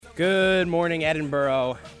Good morning,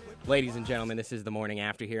 Edinboro. Ladies and gentlemen, this is the morning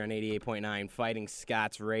after here on 88.9 Fighting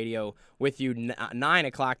Scots Radio with you 9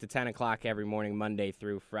 o'clock to 10 o'clock every morning, Monday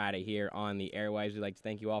through Friday here on the airwaves. We'd like to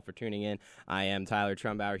thank you all for tuning in. I am Tyler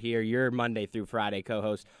Trumbauer here, your Monday through Friday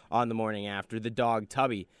co-host on the morning after. The dog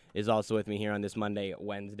Tubby is also with me here on this Monday,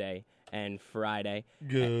 Wednesday, and Friday.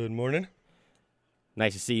 Good morning.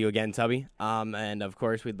 Nice to see you again, Tubby. And, of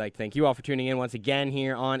course, we'd like to thank you all for tuning in once again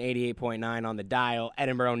here on 88.9 on the dial,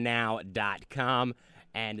 EdinboroNow.com,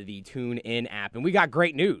 and the TuneIn app. And we got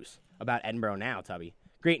great news about Edinboro Now, Tubby.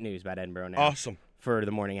 Great news about Edinboro Now. Awesome. For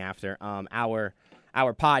the morning after. Our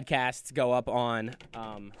podcasts go up on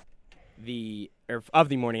of the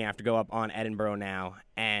morning after go up on Edinboro Now.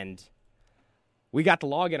 And we got to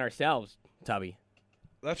log in ourselves, Tubby.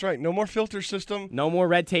 That's right. No more filter system. No more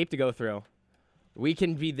red tape to go through. We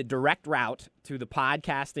can be the direct route to the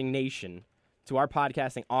podcasting nation, to our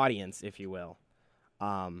podcasting audience, if you will.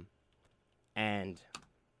 And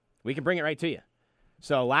we can bring it right to you.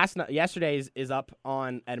 So yesterday's is up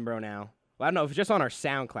on Edinboro Now. Well, I don't know if it's just on our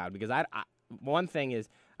SoundCloud, because one thing is,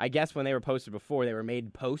 I guess when they were posted before, they were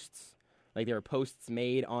made posts, like there were posts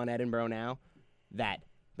made on Edinboro Now that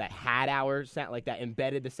had that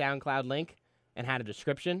embedded the SoundCloud link and had a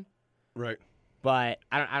description. Right. But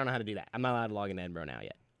I don't know how to do that. I'm not allowed to log into Edinboro Now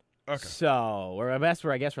yet. Okay. So we're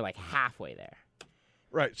like halfway there.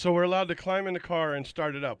 Right. So we're allowed to climb in the car and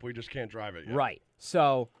start it up. We just can't drive it yet. Right.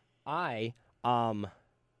 So I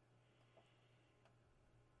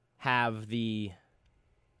have the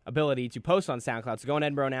ability to post on SoundCloud. So go on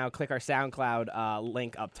Edinboro Now, click our SoundCloud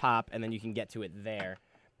link up top, and then you can get to it there.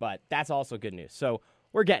 But that's also good news. So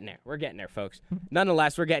we're getting there. We're getting there, folks.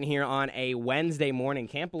 Nonetheless, we're getting here on a Wednesday morning.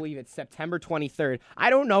 Can't believe it's September 23rd. I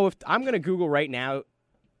don't know if I'm going to Google right now.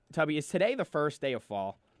 Tubby, is today the first day of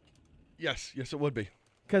fall? Yes, it would be.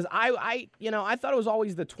 Because I thought it was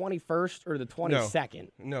always the 21st or the 22nd.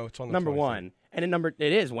 No, it's on the number 23rd. one. And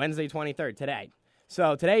it is Wednesday 23rd today.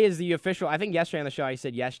 So today is the official. I think yesterday on the show I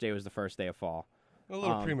said yesterday was the first day of fall. A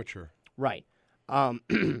little premature. Right.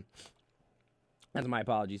 That's my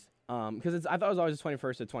apologies. Because I thought it was always the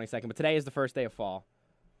 21st or 22nd, but today is the first day of fall.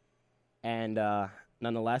 And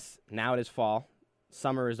nonetheless, now it is fall.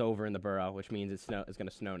 Summer is over in the borough, which means it's going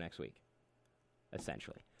to snow next week,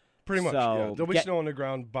 essentially. Pretty much, so yeah. There'll be snow on the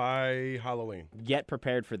ground by Halloween. Get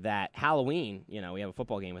prepared for that. Halloween, we have a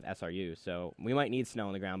football game with SRU, so we might need snow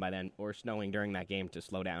on the ground by then, or snowing during that game to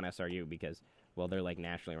slow down SRU because, well, they're like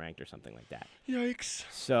nationally ranked or something like that. Yikes.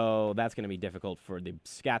 So that's going to be difficult for the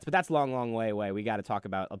Scats, but that's a long, long way away. We got to talk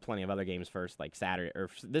about plenty of other games first, like Saturday or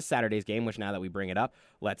this Saturday's game, which now that we bring it up,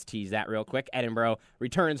 let's tease that real quick. Edinboro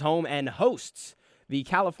returns home and hosts the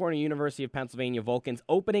California University of Pennsylvania Vulcans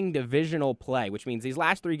opening divisional play, which means these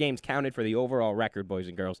last three games counted for the overall record, boys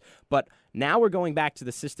and girls. But now we're going back to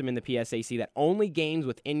the system in the PSAC that only games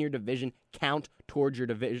within your division count towards your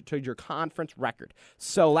division, towards your conference record.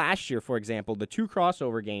 So last year, for example, the two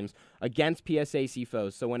crossover games against PSAC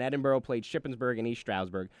foes, so when Edinboro played Shippensburg and East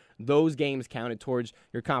Stroudsburg, those games counted towards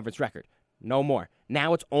your conference record. No more.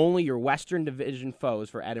 Now it's only your Western Division foes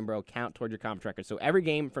for Edinboro count toward your conference record. So every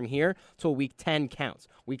game from here till Week 10 counts.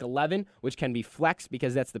 Week 11, which can be flexed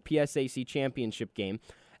because that's the PSAC championship game,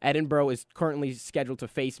 Edinboro is currently scheduled to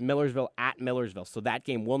face Millersville at Millersville. So that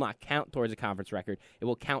game will not count towards a conference record. It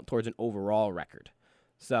will count towards an overall record.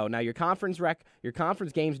 So now your conference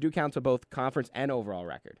games do count to both conference and overall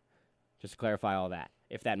record. Just to clarify all that,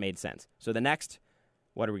 if that made sense. So the next,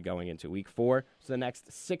 what are we going into? Week 4. So the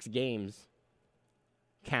next 6 games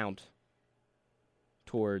count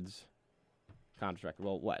towards conference record.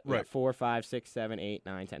 Well, what? Right. 4, 5, 6, 7, 8,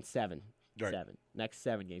 9, 10. 7. Right. 7. Next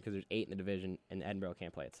 7 games, because there's 8 in the division, and Edinboro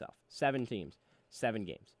can't play itself. 7 teams, 7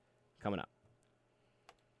 games coming up.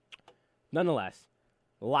 Nonetheless,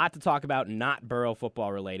 a lot to talk about, not borough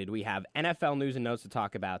football related. We have NFL news and notes to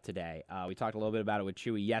talk about today. We talked a little bit about it with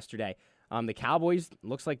Chewy yesterday. The Cowboys,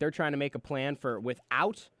 looks like they're trying to make a plan for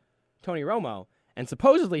without Tony Romo. And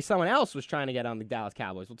supposedly someone else was trying to get on the Dallas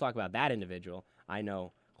Cowboys. We'll talk about that individual. I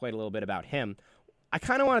know quite a little bit about him. I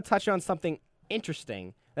kind of want to touch on something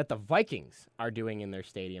interesting that the Vikings are doing in their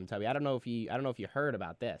stadium, Tubby. I don't know if you heard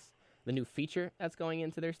about this. The new feature that's going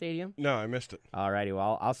into their stadium. No, I missed it. Alrighty,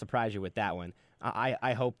 well, I'll surprise you with that one.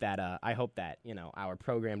 I hope that our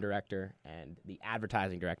program director and the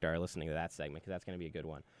advertising director are listening to that segment because that's going to be a good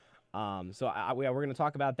one. We're going to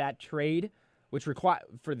talk about that trade which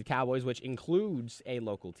for the Cowboys, which includes a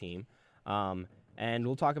local team. And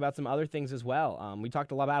we'll talk about some other things as well. We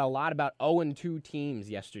talked a lot about 0-2 teams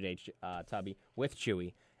yesterday, Tubby, with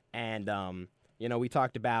Chewy. And, we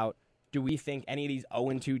talked about, do we think any of these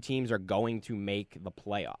 0-2 teams are going to make the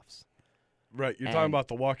playoffs? Right. You're And- talking about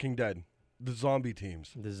the Walking Dead, the zombie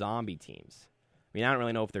teams. The zombie teams. I mean, I don't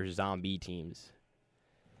really know if there's zombie teams.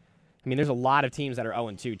 I mean, there's a lot of teams that are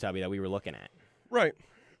 0-2, Tubby, that we were looking at. Right.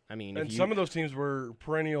 I mean, And some of those teams were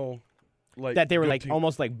perennial, like that they were good like teams.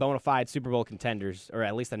 almost like bona fide Super Bowl contenders, or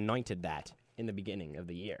at least anointed that in the beginning of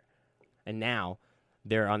the year. And now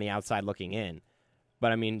they're on the outside looking in.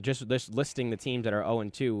 But I mean, just listing the teams that are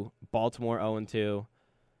 0-2: Baltimore 0-2,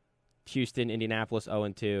 Houston, Indianapolis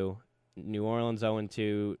 0-2, New Orleans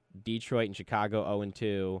 0-2, Detroit and Chicago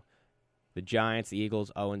 0-2, the Giants, the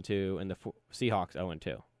Eagles 0-2, and the Seahawks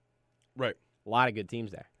 0-2. Right. A lot of good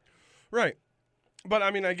teams there. Right. But,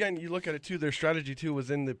 I mean, again, you look at it, too, their strategy, too,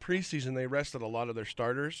 was in the preseason they rested a lot of their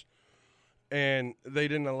starters, and they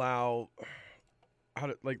didn't allow,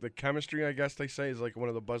 the chemistry, I guess they say, is like one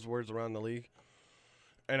of the buzzwords around the league.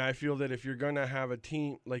 And I feel that if you're going to have a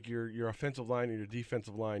team, like your offensive line and your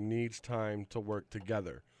defensive line needs time to work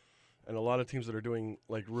together. And a lot of teams that are doing,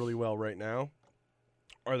 like, really well right now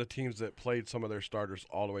are the teams that played some of their starters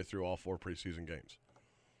all the way through all 4 preseason games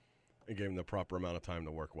and gave them the proper amount of time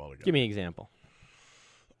to work well together. Give me an example.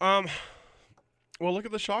 Well, look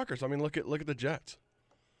at the Shockers. I mean, look at the Jets.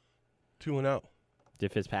 2-0.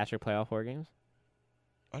 Did Fitzpatrick play all 4 games?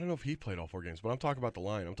 I don't know if he played all 4 games, but I'm talking about the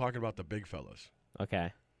line. I'm talking about the big fellas.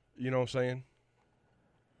 Okay. You know what I'm saying?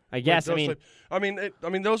 I guess. Like I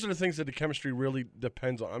mean, those are the things that the chemistry really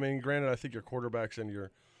depends on. I mean, granted, I think your quarterbacks and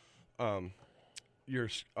your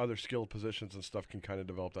other skilled positions and stuff can kind of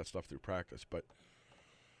develop that stuff through practice. But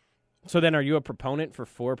so then, are you a proponent for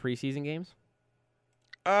 4 preseason games?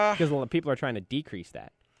 Because a lot of people are trying to decrease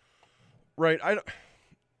that. Right.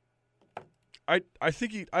 I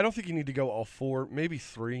don't think you need to go all 4, maybe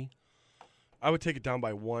 3. I would take it down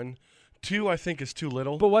by 1. 2, I think, is too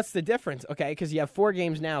little. But what's the difference? Okay, because you have 4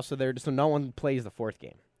 games now, so no one plays the 4th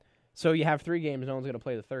game. So you have 3 games, no one's going to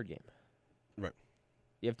play the 3rd game. Right.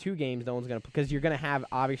 You have 2 games, no one's going to, because you're going to have,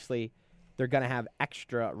 obviously, they're going to have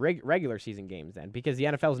extra regular season games then, because the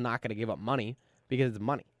NFL is not going to give up money because it's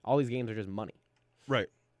money. All these games are just money. Right.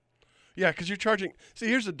 Yeah, because you're charging. See,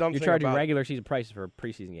 here's the dumb thing. You're charging about regular season prices for a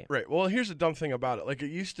preseason game. Right. Well, here's the dumb thing about it. Like,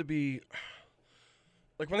 it used to be,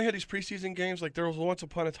 like, when they had these preseason games, like, there was once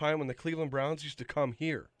upon a time when the Cleveland Browns used to come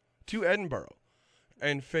here to Edinburgh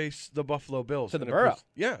and face the Buffalo Bills. To the Borough.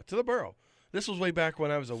 Yeah, to the Borough. This was way back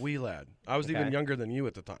when I was a wee lad. I was even younger than you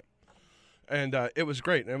at the time. And it was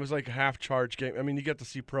great. And it was like a half-charge game. I mean, you get to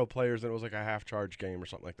see pro players, and it was like a half-charge game or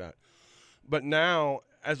something like that. But now,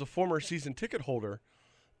 as a former season ticket holder,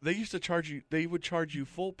 they would charge you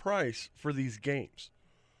full price for these games,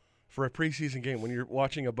 for a preseason game, when you're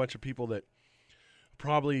watching a bunch of people that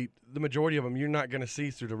probably the majority of them you're not going to see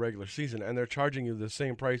through the regular season, and they're charging you the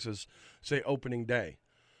same price as, say, opening day,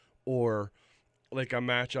 or like a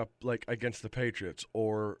matchup like against the Patriots,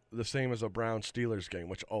 or the same as a Browns-Steelers game,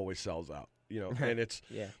 which always sells out. You know, and it's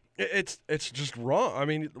it's just wrong. I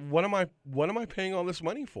mean, what am I paying all this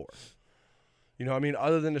money for? You know, I mean,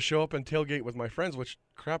 other than to show up and tailgate with my friends, which,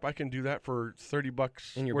 crap, I can do that for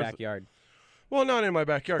 $30 In your backyard. Well, not in my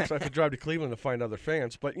backyard, because I have to drive to Cleveland to find other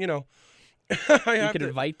fans. But, you know, You could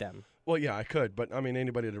invite them. Well, yeah, I could. But, I mean,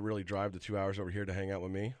 anybody to really drive the 2 hours over here to hang out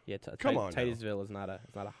with me. Yeah, Come on now. Titusville is not a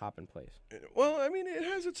hopping place. Well, I mean, it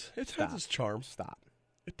has its charm. Stop.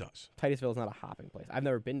 It does. Titusville is not a hopping place. I've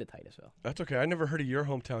never been to Titusville. That's okay. I never heard of your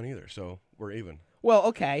hometown either, so we're even. Well,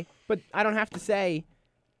 okay, but I don't have to say.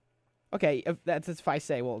 Okay, if I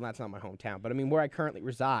say, well, that's not my hometown, but I mean, where I currently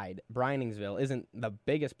reside, Briningsville, isn't the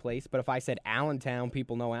biggest place, but if I said Allentown,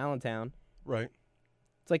 people know Allentown. Right.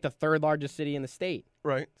 It's like the 3rd largest city in the state.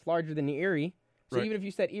 Right. It's larger than Erie. So Right. even if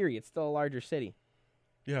you said Erie, it's still a larger city.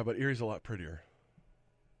 Yeah, but Erie's a lot prettier.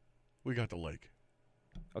 We got the lake.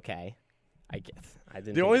 Okay. I guess. I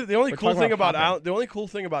didn't The think- only we're cool talking thing about hopping, the only cool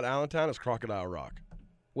thing about Allentown is Crocodile Rock.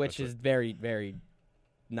 which That's is very, very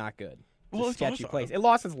not good. It's Well, a it's sketchy awesome. place. It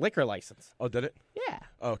lost its liquor license. Oh, did it? Yeah.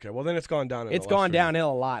 Okay, well then it's gone down. It's gone downhill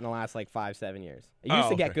a lot in the last like 5-7 years. It used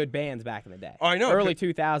to get okay. good bands back in the day. Oh, I know. Early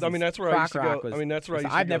 2000s. I mean, that's where I used to Rock go. Was, I mean, that's where I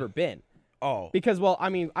used to I've go. never been. Oh. Because, well, I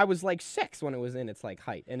mean, I was like 6 when it was in its like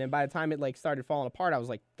height. And then by the time it like started falling apart, I was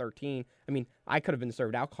like 13. I mean, I could have been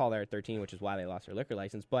served alcohol there at 13, which is why they lost their liquor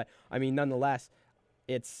license. But, I mean, nonetheless,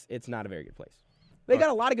 it's not a very good place. They got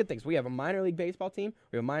a lot of good things. We have a minor league baseball team.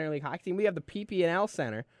 We have a minor league hockey team. We have the PP&L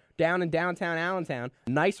Center down in downtown Allentown.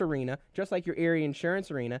 Nice arena, just like your Erie Insurance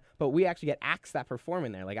Arena. But we actually get acts that perform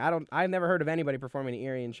in there. Like I've never heard of anybody performing in the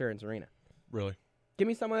Erie Insurance Arena. Really? Give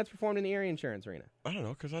me someone that's performed in the Erie Insurance Arena. I don't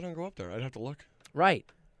know, because I don't go up there. I'd have to look. Right.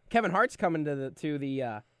 Kevin Hart's coming to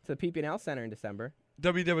the PP&L Center in December.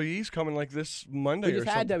 WWE's coming like this Monday We just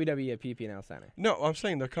or had something. WWE at PP&L Center. No, I'm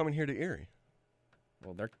saying they're coming here to Erie.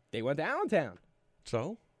 Well, they went to Allentown.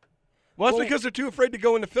 So? Well, that's because they're too afraid to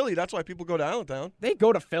go into Philly. That's why people go to Allentown. They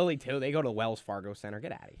go to Philly, too. They go to Wells Fargo Center.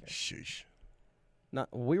 Get out of here. Sheesh.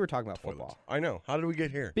 We were talking about Toilets. football. I know. How did we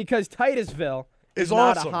get here? Because Titusville is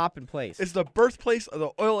not awesome. a hopping place. It's the birthplace of the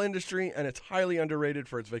oil industry, and it's highly underrated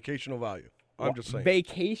for its vacational value. I'm just saying.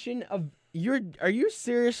 Vacation of... Are you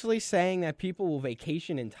seriously saying that people will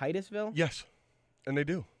vacation in Titusville? Yes, and they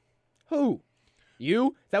do. Who?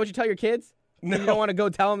 You? Is that what you tell your kids? No. You don't want to go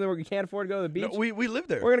tell them that we can't afford to go to the beach? No, we live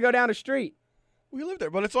there. We're going to go down the street. We live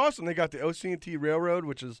there, but it's awesome. They got the OC&T Railroad,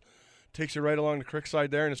 which takes you right along the creek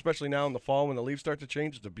side there, and especially now in the fall when the leaves start to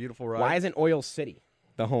change, it's a beautiful ride. Why isn't Oil City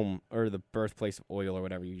the home or the birthplace of oil or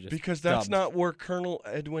whatever you just Because that's dubbed? not where Colonel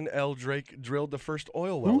Edwin L. Drake drilled the first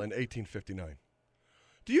oil well in 1859.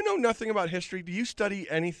 Do you know nothing about history? Do you study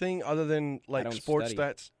anything other than sports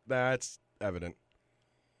study. stats? That's evident.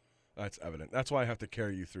 That's evident. That's why I have to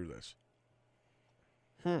carry you through this.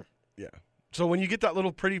 Yeah. So when you get that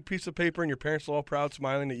little pretty piece of paper and your parents are all proud,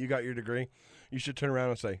 smiling that you got your degree, you should turn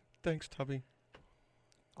around and say, "Thanks, Tubby."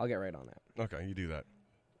 I'll get right on that. Okay, you do that.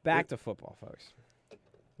 Back to football, folks,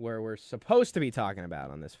 where we're supposed to be talking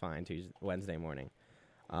about on this fine Wednesday morning.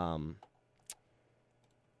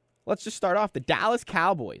 Let's just start off. The Dallas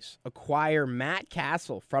Cowboys acquire Matt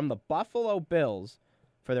Castle from the Buffalo Bills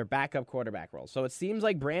for their backup quarterback role. So it seems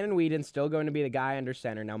like Brandon Weeden's still going to be the guy under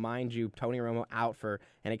center. Now, mind you, Tony Romo out for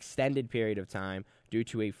an extended period of time due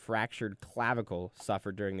to a fractured clavicle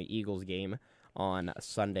suffered during the Eagles game on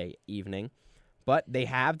Sunday evening. But they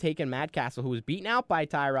have taken Matt Castle, who was beaten out by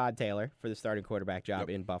Tyrod Taylor for the starting quarterback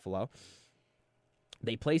job in Buffalo.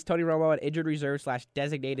 They placed Tony Romo at injured reserve /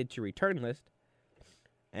 designated to return list.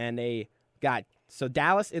 And they got, so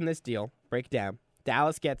Dallas in this deal, break it down.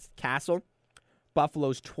 Dallas gets Castle,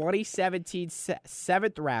 Buffalo's 2017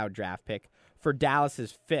 seventh round draft pick for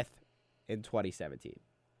Dallas's 5th in 2017.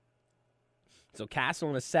 So Castle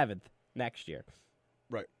in the 7th next year.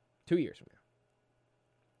 Right. 2 years from now.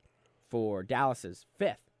 For Dallas's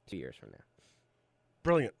 5th 2 years from now.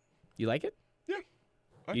 Brilliant. You like it? Yeah.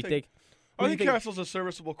 I think Castle's a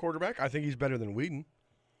serviceable quarterback. I think he's better than Weeden.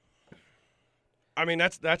 I mean,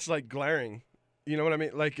 that's like glaring. You know what I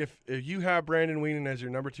mean? Like, if you have Brandon Weeden as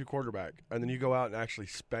your number 2 quarterback, and then you go out and actually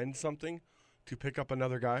spend something to pick up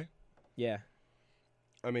another guy. Yeah.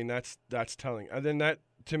 I mean, that's telling. And then that,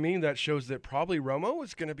 to me, that shows that probably Romo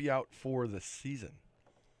is going to be out for the season.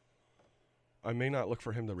 I may not look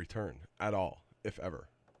for him to return at all, if ever,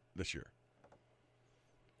 this year.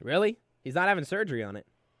 Really? He's not having surgery on it.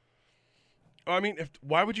 I mean,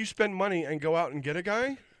 why would you spend money and go out and get a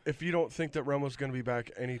guy if you don't think that Romo's going to be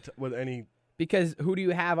back with any? Because who do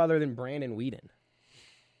you have other than Brandon Weeden?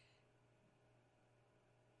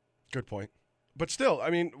 Good point. But still,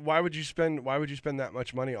 I mean, why would you spend that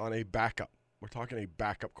much money on a backup? We're talking a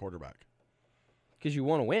backup quarterback. Because you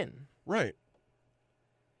want to win. Right.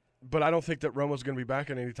 But I don't think that Romo's going to be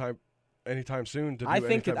back at anytime soon. I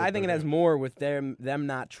think it has more with them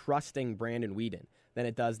not trusting Brandon Weeden than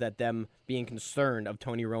it does that them being concerned of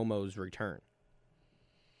Tony Romo's return.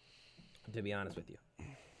 To be honest with you.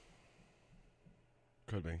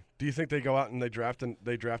 Could be. Do you think they go out and they draft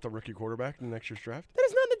a rookie quarterback in next year's draft? That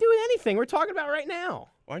has nothing to do with anything we're talking about right now.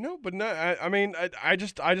 I know, but no. I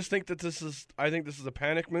just think that this is a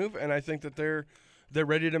panic move, and I think that they're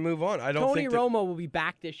ready to move on. I don't Tony think Romo will be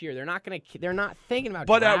back this year. They're not thinking about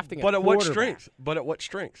drafting a quarterback. But at what strength? But at what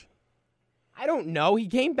strength? I don't know. He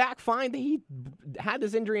came back fine. He had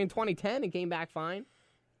this injury in 2010 and came back fine.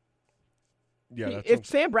 Yeah. If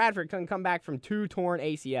Sam Bradford can come back from 2 torn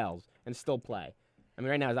ACLs and still play, I mean,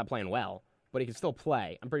 right now he's not playing well, but he can still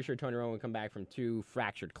play. I'm pretty sure Tony Romo will come back from 2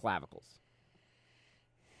 fractured clavicles.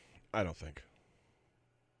 I don't think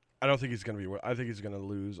he's going to be. I think he's going to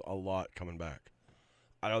lose a lot coming back.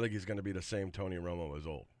 I don't think he's going to be the same Tony Romo as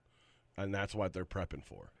old, and that's what they're prepping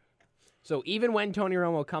for. So even when Tony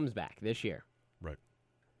Romo comes back this year, right?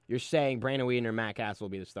 You're saying Brandon Weeden or Matt Castle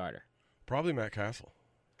will be the starter? Probably Matt Castle.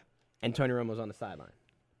 And Tony Romo's on the sideline?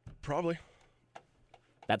 Probably.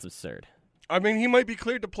 That's absurd. I mean, he might be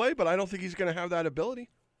cleared to play, but I don't think he's going to have that ability.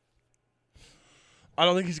 I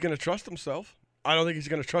don't think he's going to trust himself. I don't think he's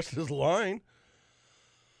going to trust his line.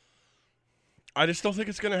 I just don't think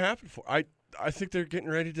it's going to happen I think they're getting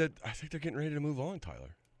ready to move on,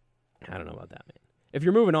 Tyler. I don't know about that, man. If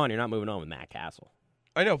you're moving on, you're not moving on with Matt Castle.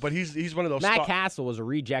 I know, but he's one of those. Matt Castle was a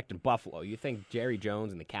reject in Buffalo. You think Jerry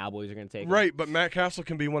Jones and the Cowboys are going to take him? Right, but Matt Castle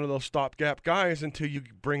can be one of those stopgap guys until you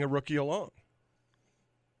bring a rookie along.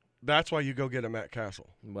 That's why you go get a Matt Castle.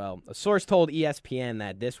 Well, a source told ESPN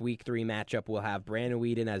that this Week 3 matchup will have Brandon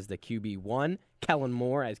Weeden as the QB1, Kellen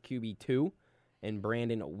Moore as QB2, and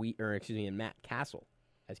Matt Castle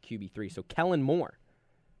as QB3. So Kellen Moore,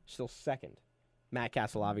 still second. Matt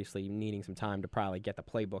Castle obviously needing some time to probably get the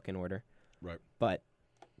playbook in order. Right. But,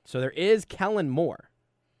 so there is Kellen Moore,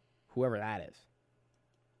 whoever that is.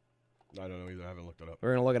 I don't know either. I haven't looked it up. We're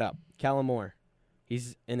going to look it up. Kellen Moore.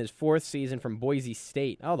 He's in his 4th season from Boise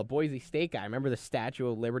State. Oh, the Boise State guy. Remember the Statue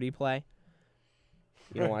of Liberty play?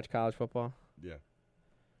 You don't watch college football? Yeah.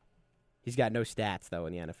 He's got no stats, though,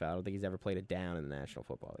 in the NFL. I don't think he's ever played a down in the National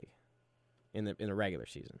Football League in the regular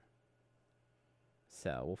season.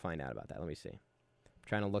 So we'll find out about that. Let me see. I'm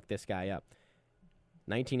trying to look this guy up.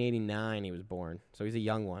 1989 he was born, so he's a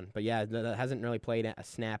young one. But, yeah, hasn't really played a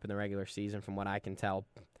snap in the regular season from what I can tell.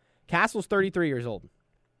 Castle's 33 years old.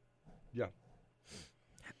 Yeah.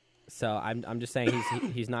 So I'm just saying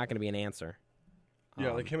he's not going to be an answer.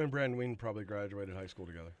 Yeah, like him and Brandon Weeden probably graduated high school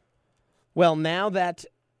together. Well, now that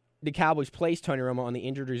the Cowboys placed Tony Romo on the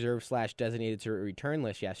injured reserve / designated to return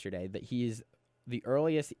list yesterday, that he is the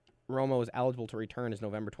earliest Romo is eligible to return is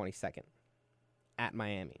November 22nd at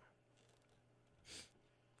Miami.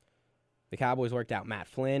 The Cowboys worked out Matt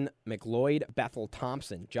Flynn, McLeod, Bethel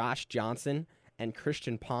Thompson, Josh Johnson, and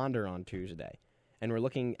Christian Ponder on Tuesday. And we're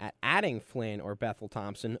looking at adding Flynn or Bethel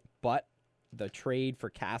Thompson, but the trade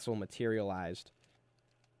for Castle materialized.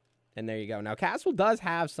 And there you go. Now, Castle does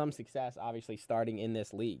have some success, obviously, starting in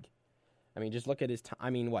this league. I mean, just look at his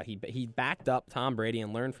he backed up Tom Brady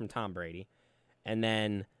and learned from Tom Brady. And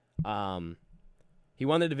then he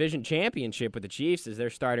won the division championship with the Chiefs as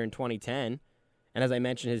their starter in 2010. And as I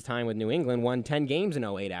mentioned, his time with New England, won 10 games in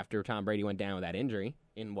 2008 after Tom Brady went down with that injury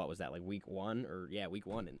in, what was that, like week 1? Week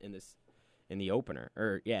 1 in the opener.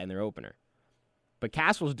 In their opener. But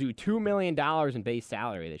Castle's due $2 million in base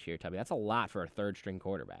salary this year, Tubby. That's a lot for a third-string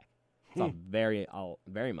quarterback. It's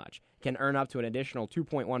very much. Can earn up to an additional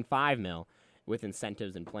 $2.15 million with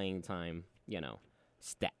incentives and playing time,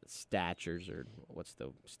 statures or what's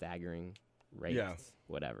the staggering rates,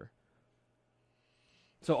 whatever.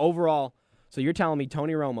 So overall, you're telling me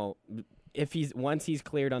Tony Romo, once he's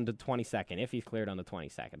cleared on the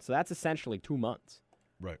 22nd, so that's essentially 2 months.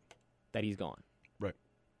 Right. That he's gone. Right.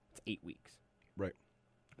 It's 8 weeks. Right.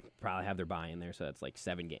 Probably have their bye in there, so that's like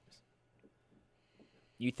 7 games.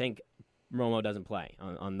 You think Romo doesn't play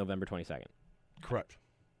on November 22nd? Correct.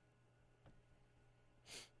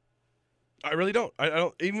 I really don't. I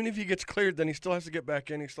don't. Even if he gets cleared, then he still has to get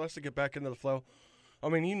back in. He still has to get back into the flow. I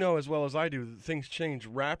mean, you know as well as I do that things change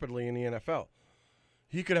rapidly in the NFL.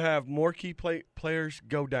 He could have more key players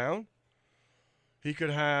go down. He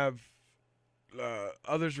could have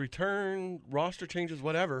others return, roster changes,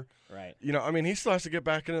 whatever. Right. He still has to get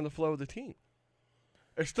back into the flow of the team.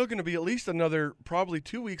 It's still going to be at least another probably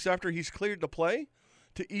 2 weeks after he's cleared to play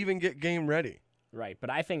to even get game ready. Right, but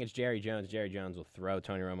I think it's Jerry Jones. Jerry Jones will throw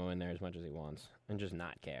Tony Romo in there as much as he wants and just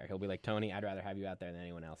not care. He'll be like, Tony, I'd rather have you out there than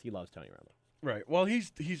anyone else. He loves Tony Romo. Right. Well,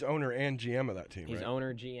 he's owner and GM of that team. He's right?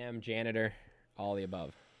 owner, GM, janitor, all the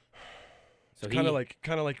above. So kind of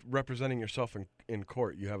like representing yourself in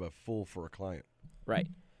court. You have a fool for a client. Right.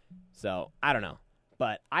 So I don't know.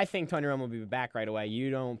 But I think Tony Romo will be back right away. You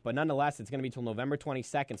don't. But nonetheless, it's going to be till November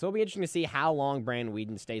 22nd. So it'll be interesting to see how long Brandon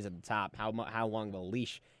Weeden stays at the top, how long of a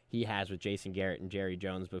leash he has with Jason Garrett and Jerry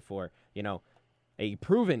Jones before, a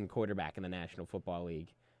proven quarterback in the National Football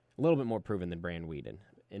League, a little bit more proven than Brandon Weeden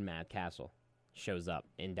in Matt Castle, shows up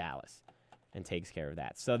in Dallas and takes care of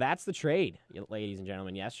that. So that's the trade, ladies and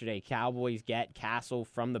gentlemen. Yesterday, Cowboys get Castle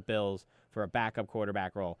from the Bills for a backup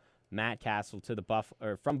quarterback role. Matt Castle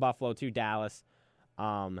from Buffalo to Dallas.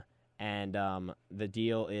 And the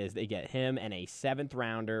deal is they get him and a 7th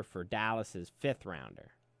rounder for Dallas's 5th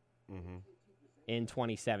rounder in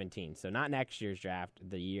 2017. So not next year's draft,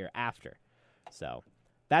 the year after. So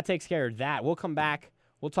that takes care of that. We'll come back.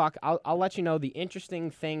 We'll talk. I'll let you know the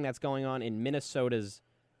interesting thing that's going on in Minnesota's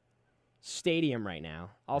stadium right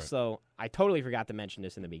now. Also, I totally forgot to mention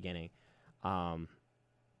this in the beginning. The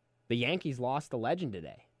Yankees lost the legend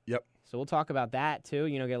today. Yep. So we'll talk about that, too.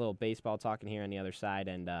 Get a little baseball talking here on the other side.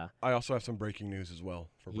 And I also have some breaking news as well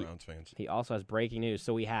for Browns fans. He also has breaking news.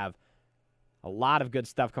 So we have a lot of good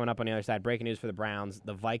stuff coming up on the other side. Breaking news for the Browns.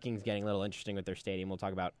 The Vikings getting a little interesting with their stadium. We'll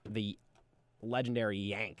talk about the legendary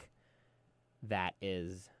Yank that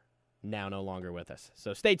is now no longer with us.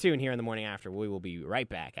 So stay tuned here in the morning after. We will be right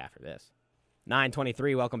back after this.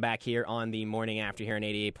 9:23, welcome back here on the morning after here on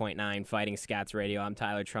 88.9 Fighting Scats Radio. I'm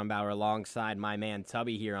Tyler Trumbauer alongside my man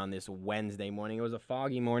Tubby here on this Wednesday morning. It was a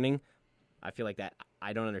foggy morning. I feel like that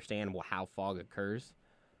I don't understand how fog occurs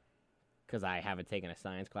because I haven't taken a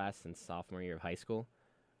science class since sophomore year of high school.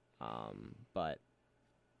 But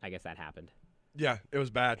I guess that happened. Yeah, it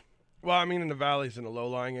was bad. Well, I mean, in the valleys and the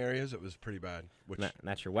low-lying areas, it was pretty bad. And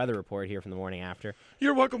that's your weather report here from the morning after.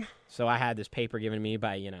 You're welcome. So I had this paper given to me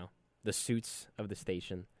by, the suits of the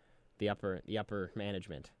station, the upper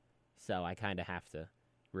management. So I kind of have to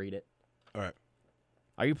read it. All right.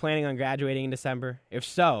 Are you planning on graduating in December? If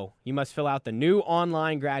so, you must fill out the new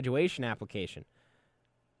online graduation application.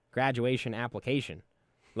 Graduation application,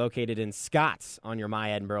 located in Scots on your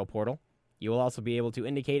My Edinburgh portal. You will also be able to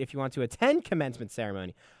indicate if you want to attend commencement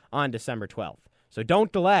ceremony on December 12th. So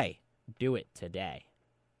don't delay. Do it today.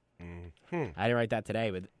 Mm-hmm. I didn't write that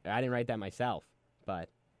today, but I didn't write that myself. But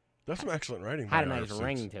that's some excellent writing. Had a nice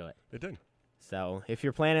ring to it. It did. So if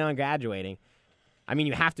you're planning on graduating, I mean,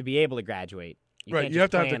 you have to be able to graduate. Right, you have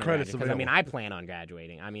to have the credits available. Because I plan on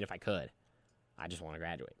graduating. I mean, if I could, I just want to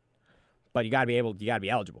graduate. But you got to be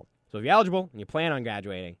eligible. So if you're eligible and you plan on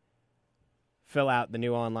graduating, fill out the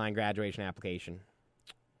new online graduation application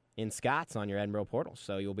in Scots on your Edinburgh portal.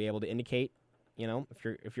 So you'll be able to indicate,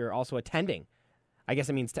 if you're also attending. I guess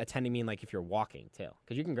it means attending like if you're walking too,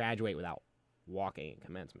 because you can graduate without walking at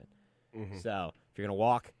commencement. Mm-hmm. So if you're gonna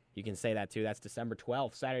walk, you can say that too. That's December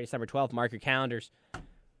 12th, Saturday, December 12th. Mark your calendars.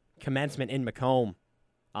 Commencement in Macomb.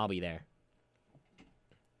 I'll be there.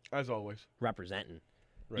 As always. Representing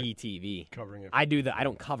right. ETV. Covering it. I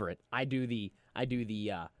don't cover it. I do the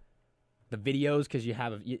videos because you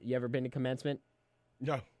ever been to commencement?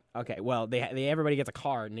 No. Okay, well, they everybody gets a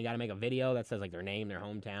card and they got to make a video that says like their name, their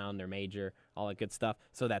hometown, their major, all that good stuff,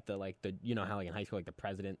 so that how like in high school like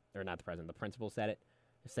the principal said it.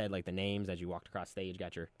 It said like the names as you walked across stage,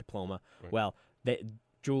 got your diploma. Right. Well,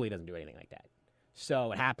 Julie doesn't do anything like that. So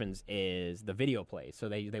what happens is the video plays. So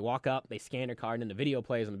they walk up, they scan their card, and the video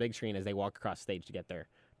plays on the big screen as they walk across stage to get their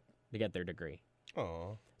degree.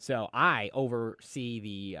 Aww. So I oversee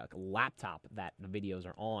the laptop that the videos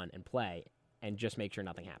are on and play, and just make sure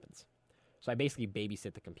nothing happens. So I basically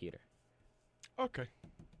babysit the computer. Okay.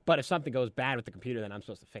 But if something goes bad with the computer, then I'm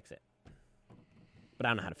supposed to fix it. But I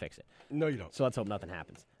don't know how to fix it. No, you don't. So let's hope nothing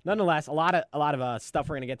happens. Nonetheless, a lot of stuff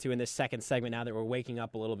we're going to get to in this second segment now that we're waking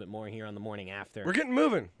up a little bit more here on the morning after. We're getting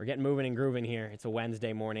moving. We're getting moving and grooving here. It's a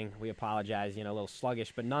Wednesday morning. We apologize, a little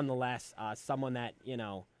sluggish, but nonetheless, someone that,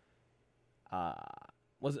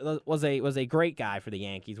 was a great guy for the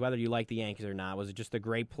Yankees, whether you like the Yankees or not, was just a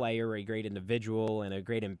great player, a great individual, and a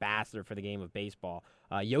great ambassador for the game of baseball.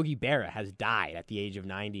 Yogi Berra has died at the age of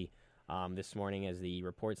 90 this morning, as the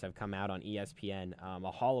reports have come out on ESPN. A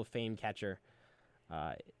Hall of Fame catcher,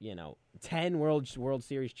 10 World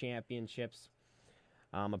Series championships.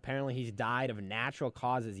 Apparently, he's died of natural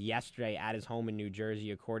causes yesterday at his home in New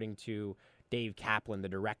Jersey, according to Dave Kaplan, the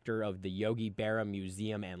director of the Yogi Berra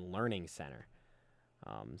Museum and Learning Center.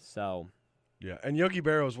 Yeah, and Yogi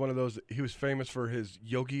Berra was one of those. He was famous for his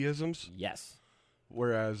yogiisms. Yes.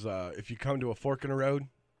 Whereas if you come to a fork in the road,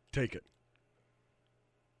 take it.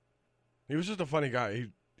 He was just a funny guy.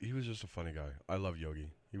 He was just a funny guy. I love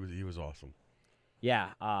Yogi. He was awesome.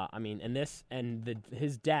 Yeah,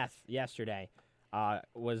 his death yesterday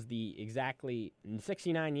was exactly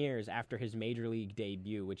 69 years after his major league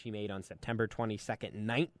debut, which he made on September 22nd,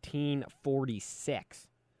 1946.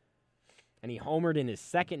 And he homered in his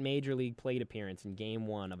second major league plate appearance in Game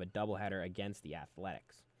 1 of a doubleheader against the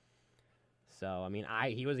Athletics. So,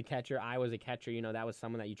 he was a catcher. I was a catcher. That was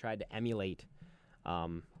someone that you tried to emulate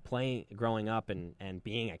playing, growing up and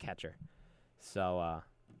being a catcher. So,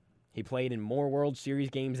 he played in more World Series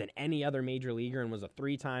games than any other major leaguer and was a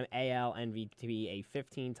 3-time AL MVP, a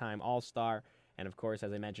 15-time All-Star, and, of course,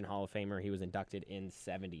 as I mentioned, Hall of Famer. He was inducted in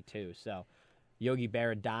 1972. So, Yogi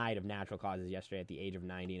Berra died of natural causes yesterday at the age of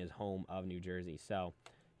 90 in his home of New Jersey. So,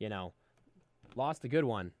 lost a good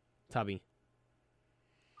one, Tubby.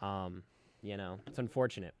 It's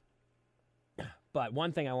unfortunate. But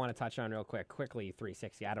one thing I want to touch on real quickly,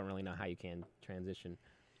 360. I don't really know how you can transition,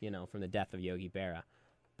 from the death of Yogi Berra.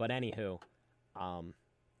 But anywho,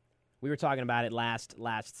 we were talking about it last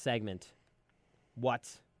segment. What,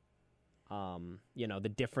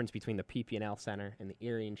 the difference between the PP&L Center and the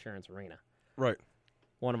Erie Insurance Arena. Right.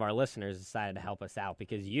 One of our listeners decided to help us out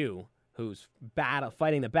because you, who's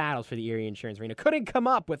fighting the battles for the Erie Insurance Arena, couldn't come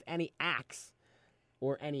up with any acts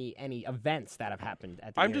or any events that have happened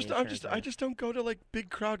at the Erie Insurance Arena. I just don't go to like big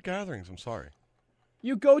crowd gatherings. I'm sorry.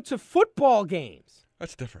 You go to football games.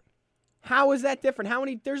 That's different. How is that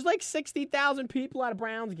different? There's like 60,000 people at a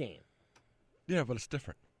Browns game. Yeah, but it's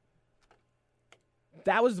different.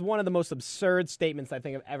 That was one of the most absurd statements I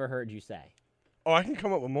think I've ever heard you say. Oh, I can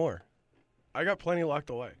come up with more. I got plenty locked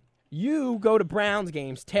away. You go to Browns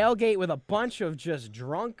games, tailgate with a bunch of just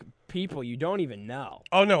drunk people you don't even know.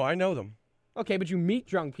 Oh, no, I know them. Okay, but you meet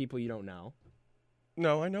drunk people you don't know.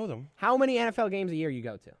 No, I know them. How many NFL games a year you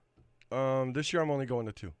go to? This year I'm only going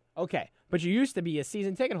to 2. Okay, but you used to be a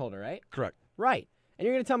season ticket holder, right? Correct. Right. And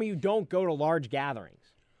you're going to tell me you don't go to large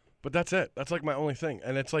gatherings. But that's it. That's like my only thing.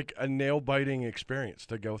 And it's like a nail-biting experience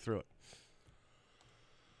to go through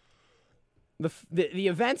it. The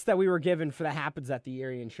events that we were given for that happens at the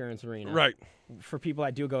Erie Insurance Arena. Right. For people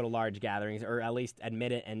that do go to large gatherings, or at least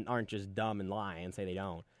admit it and aren't just dumb and lie and say they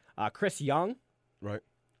don't. Chris Young. Right.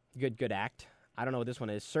 Good act. I don't know what this one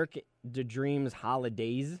is. Cirque de Dreams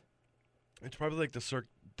Holidays. It's probably like the Cirque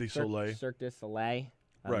du Soleil. Cirque du Soleil.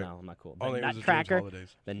 I don't know. I'm not cool. The Nutcracker.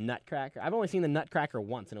 The Nutcracker. I've only seen the Nutcracker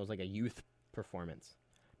once, and it was like a youth performance.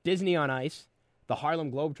 Disney on Ice. The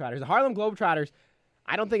Harlem Globetrotters. The Harlem Globetrotters,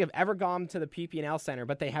 I don't think have ever gone to the PP&L Center,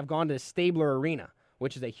 but they have gone to Stabler Arena,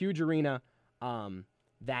 which is a huge arena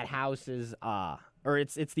that houses, or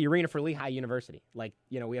it's the arena for Lehigh University. Like,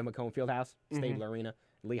 we have Macomb Fieldhouse, Stabler Arena,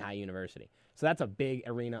 Lehigh University. So that's a big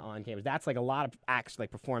arena on campus. That's like a lot of acts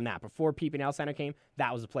like perform that. Before PP&L Center came,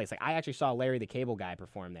 that was the place. Like I actually saw Larry the Cable Guy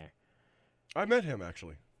perform there. I met him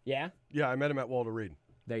actually. Yeah? Yeah, I met him at Walter Reed.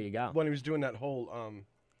 There you go. When he was doing that whole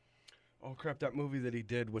that movie that he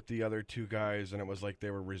did with the other 2 guys, and it was like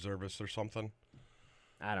they were reservists or something.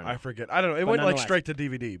 I don't know. I forget. I don't know. It went like straight to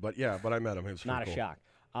DVD, but I met him. It was not cool. A shock.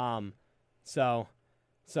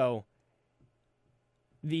 So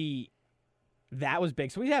that was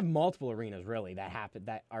big. So we have multiple arenas really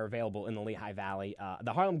that are available in the Lehigh Valley.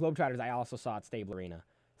 The Harlem Globetrotters I also saw at Stabler Arena.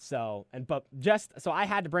 So I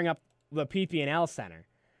had to bring up the PP&L Center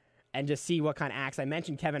and just see what kind of acts. I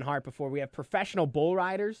mentioned Kevin Hart before. We have professional bull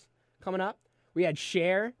riders coming up. We had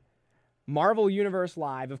Cher, Marvel Universe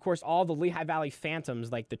Live, of course, all the Lehigh Valley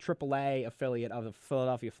Phantoms, like the AAA affiliate of the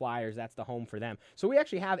Philadelphia Flyers. That's the home for them. So we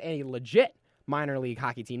actually have a legit minor league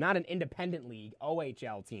hockey team, not an independent league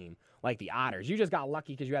OHL team like the Otters. You just got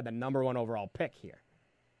lucky because you had the number 1 overall pick here.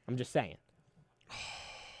 I'm just saying.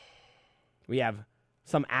 We have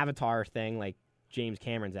some Avatar thing like James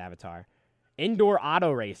Cameron's Avatar. Indoor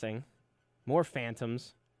auto racing. More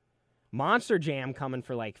Phantoms. Monster Jam coming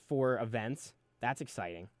for like 4 events. That's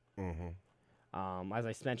exciting. Mm-hmm. As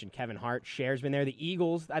I mentioned, Kevin Hart. Cher's been there. The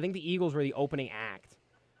Eagles. I think the Eagles were the opening act.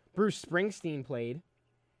 Bruce Springsteen played.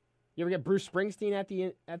 You ever get Bruce Springsteen at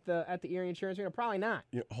the Erie Insurance Arena? Probably not.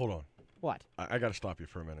 Yeah, hold on. What? I got to stop you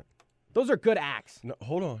for a minute. Those are good acts. No,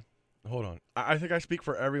 hold on. I think I speak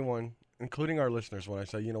for everyone, including our listeners, when I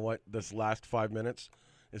say, you know what, this last 5 minutes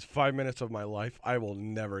is 5 minutes of my life I will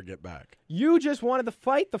never get back. You just wanted to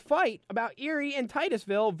fight the fight about Erie and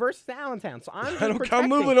Titusville versus Allentown. So I'm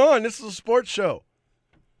moving on. This is a sports show.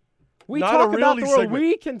 We not talk a about the world. segment.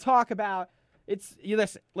 We can talk about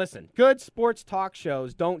listen. Good sports talk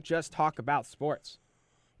shows don't just talk about sports.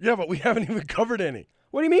 Yeah, but we haven't even covered any.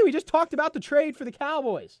 What do you mean? We just talked about the trade for the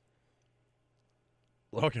Cowboys.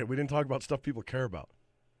 Okay, we didn't talk about stuff people care about.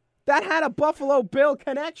 That had a Buffalo Bill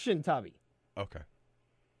connection, Tubby. Okay.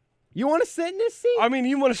 You want to sit in this seat? I mean,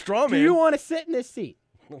 you want a straw man. Do you want to sit in this seat?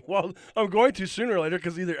 Well, I'm going to sooner or later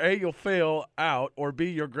because either A, you'll fail out, or B,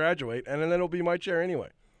 you'll graduate, and then it'll be my chair anyway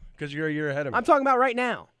because you're a year ahead of me. I'm talking about right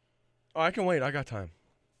now. Oh, I can wait. I got time.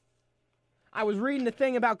 I was reading the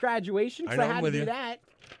thing about graduation because I had to do that.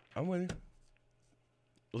 I'm with you.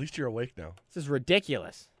 At least you're awake now. This is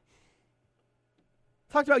ridiculous.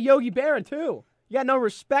 Talked about Yogi Berra, too. You got no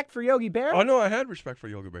respect for Yogi Berra? Oh, no, I had respect for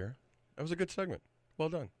Yogi Berra. That was a good segment. Well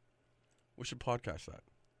done. We should podcast that.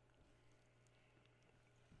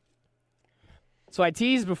 So I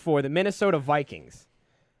teased before the Minnesota Vikings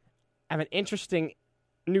have an interesting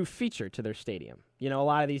new feature to their stadium. You know, a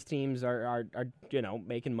lot of these teams are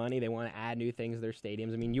making money. They want to add new things to their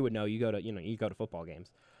stadiums. I mean, you would know. You go to football games.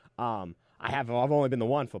 I've only been to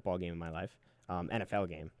one football game in my life, NFL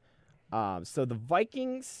game. So the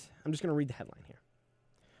Vikings. I'm just going to read the headline here.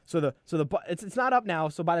 It's not up now.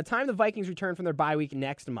 So by the time the Vikings return from their bye week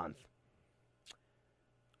next month,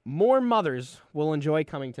 more mothers will enjoy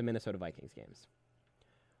coming to Minnesota Vikings games.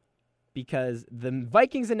 Because the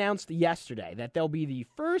Vikings announced yesterday that they'll be the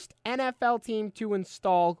first NFL team to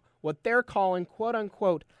install what they're calling,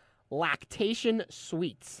 quote-unquote, lactation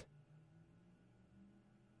suites.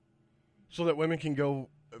 So that women can go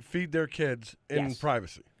feed their kids in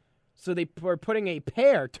privacy. So they are putting a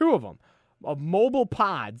pair, 2 of them, of mobile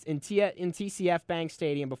pods in TCF Bank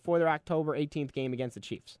Stadium before their October 18th game against the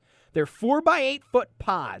Chiefs. They're 4-by-8-foot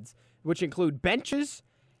pods, which include benches,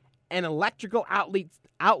 an electrical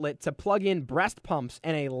outlet to plug in breast pumps,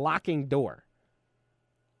 and a locking door.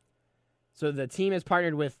 So the team has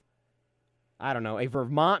partnered with, a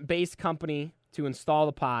Vermont-based company to install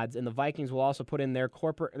the pods, and the Vikings will also put 2 in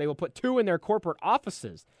their corporate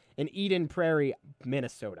offices in Eden Prairie,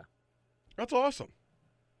 Minnesota. That's awesome.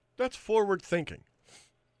 That's forward thinking.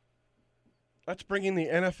 That's bringing the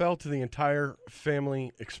NFL to the entire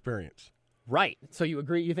family experience. Right. So you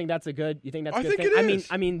agree? You think that's a good? You think that's a good think thing? it is.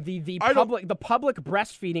 I mean, the public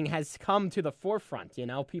breastfeeding has come to the forefront. You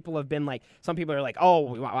know, people have been like, some people are like,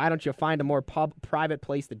 oh, why don't you find a more private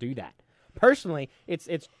place to do that? Personally, it's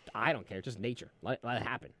I don't care. It's just nature. Let it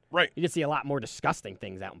happen. Right. You just see a lot more disgusting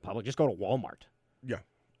things out in public. Just go to Walmart. Yeah,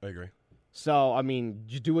 I agree. So I mean,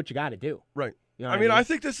 just do what you got to do. Right. You know I mean, I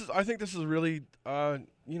think this is really a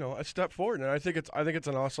step forward, and I think it's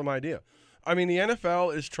an awesome idea. I mean, the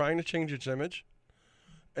NFL is trying to change its image,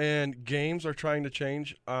 and games are trying to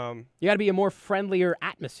change. You got to be a more friendlier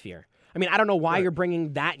atmosphere. I mean, I don't know why you're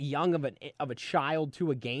bringing that young of a child to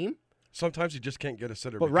a game. Sometimes you just can't get a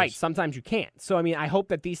sitter. But right, sometimes you can't. So I mean, I hope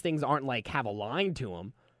that these things aren't like have a line to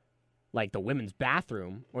them, like the women's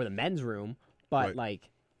bathroom or the men's room. But like,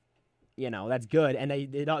 that's good. And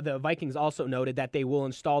the Vikings also noted that they will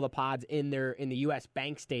install the pods in the U.S.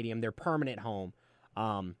 Bank Stadium, their permanent home.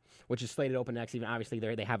 Which is slated to open next season. Obviously,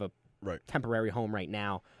 they have a temporary home right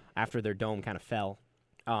now after their dome kind of fell.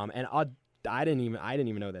 And I didn't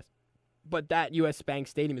even know this, but that U.S. Bank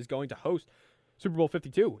Stadium is going to host Super Bowl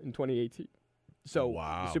 52 in 2018. So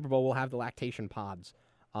the Super Bowl will have the lactation pods.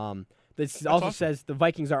 This also says the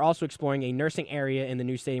Vikings are also exploring a nursing area in the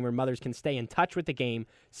new stadium where mothers can stay in touch with the game,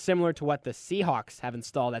 similar to what the Seahawks have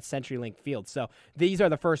installed at CenturyLink Field. So these are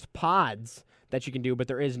the first pods that you can do, but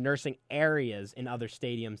there is nursing areas in other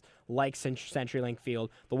stadiums like CenturyLink Field.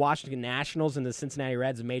 The Washington Nationals and the Cincinnati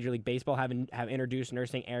Reds of Major League Baseball have introduced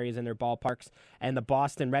nursing areas in their ballparks, and the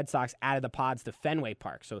Boston Red Sox added the pods to Fenway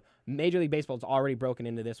Park. So Major League Baseball is already broken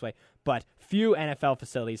into this way, but few NFL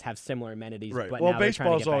facilities have similar amenities. Right. But well, now they're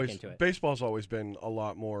trying to get back into it. Baseball's always been a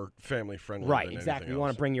lot more family friendly. Right, than exactly. You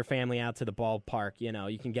want to bring your family out to the ballpark.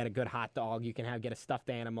 You can get a good hot dog. You can get a stuffed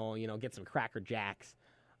animal. Get some Cracker Jacks.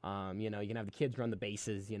 You can have the kids run the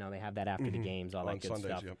bases. They have that after the games, all that good Sundays,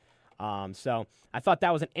 stuff. Yep. So I thought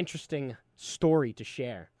that was an interesting story to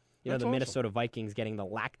share. That's the awesome. Minnesota Vikings getting the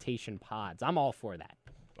lactation pods. I'm all for that.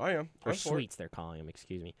 I am. Or sweets, they're calling them.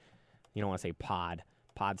 Excuse me. You don't want to say pod.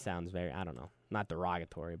 Pod sounds very, I don't know, not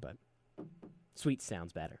derogatory, but sweets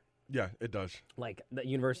sounds better. Yeah, it does. Like the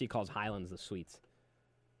university calls Highlands the sweets.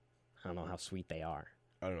 I don't know how sweet they are.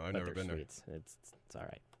 I don't know. I've never been sweets. There. It's all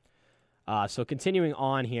right. So continuing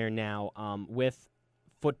on here now with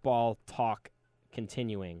football talk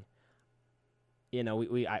continuing.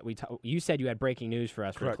 You said you had breaking news for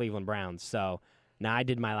us for the Cleveland Browns. So now I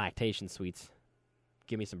did my lactation sweets.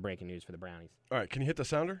 Give me some breaking news for the Brownies. All right, can you hit the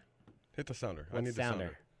sounder? Hit the sounder. I need the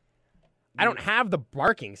sounder. I don't have the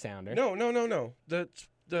barking sounder. No.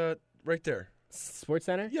 The right there. Sports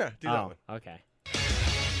Center? Yeah, do that one. Okay.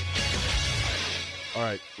 All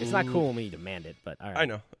right. It's not cool when you demand it, but all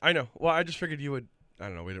right. I know. Well, I just figured you would. I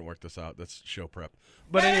don't know. We didn't work this out. That's show prep.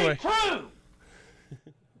 But anyway.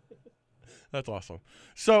 That's awesome.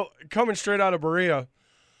 So, coming straight out of Berea.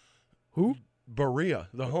 Who? Berea,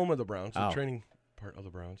 the home of the Browns, the training part of the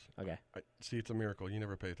Browns. Okay. See, it's a miracle. You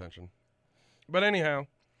never pay attention. But anyhow,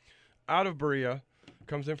 out of Berea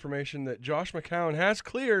comes information that Josh McCown has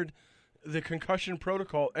cleared the concussion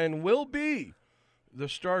protocol and will be the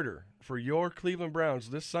starter for your Cleveland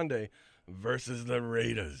Browns this Sunday versus the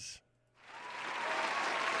Raiders.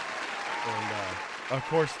 And, of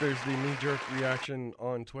course, there's the knee-jerk reaction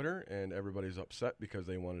on Twitter, and everybody's upset because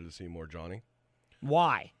they wanted to see more Johnny.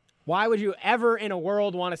 Why? Why would you ever in a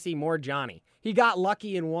world want to see more Johnny? He got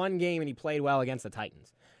lucky in one game, and he played well against the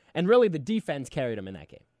Titans. And really, the defense carried him in that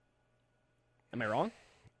game. Am I wrong?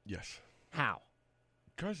 Yes. How?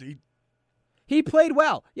 Because he played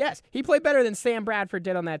well. Yes, he played better than Sam Bradford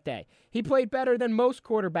did on that day. He played better than most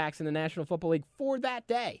quarterbacks in the National Football League for that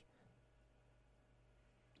day.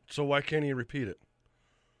 So why can't he repeat it?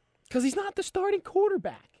 Because he's not the starting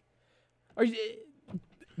quarterback.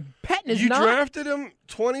 Pettin is you not. You drafted him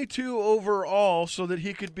 22 overall so that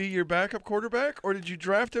he could be your backup quarterback, or did you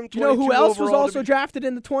draft him 22 overall? You know who else was also drafted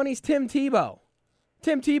in the 20s? Tim Tebow.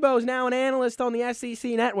 Tim Tebow is now an analyst on the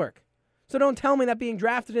SEC Network. So don't tell me that being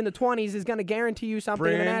drafted in the 20s is going to guarantee you something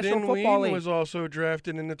in the National Football League. Brandon Weeden was also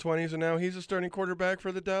drafted in the 20s, and now he's a starting quarterback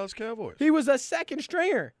for the Dallas Cowboys. He was a second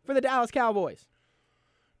stringer for the Dallas Cowboys.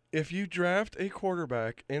 If you draft a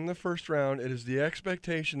quarterback in the first round, it is the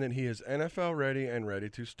expectation that he is NFL ready and ready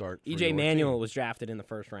to start. E.J. Manuel was drafted in the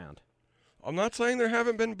first round. I'm not saying there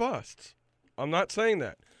haven't been busts. I'm not saying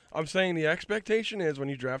that. I'm saying the expectation is when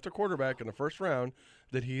you draft a quarterback in the first round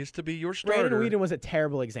that he is to be your starter. Brandon Weeden was a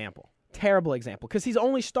terrible example. Terrible example. Because he's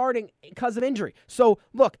only starting because of injury. So,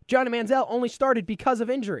 look, Johnny Manziel only started because of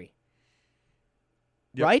injury.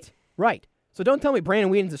 Yep. Right? Right. So don't tell me Brandon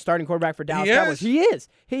Whedon's the starting quarterback for Dallas He Cowboys. is.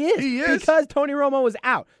 He is. He is. Because Tony Romo is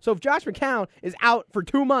out. So if Josh McCown is out for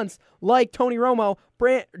 2 months, like Tony Romo,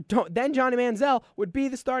 then Johnny Manziel would be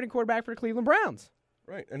the starting quarterback for the Cleveland Browns.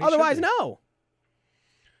 Right. And he Otherwise, should be. no.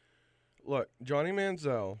 Look, Johnny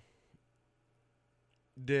Manziel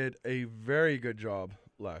did a very good job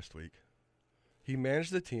last week. He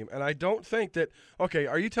managed the team, and I don't think that – okay,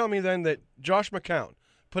 are you telling me then that Josh McCown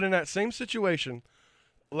put in that same situation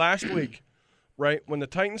last week, right, when the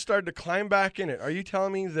Titans started to climb back in it, are you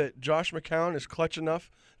telling me that Josh McCown is clutch enough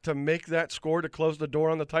to make that score to close the door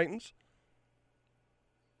on the Titans?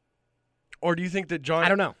 Or do you think that Johnny – I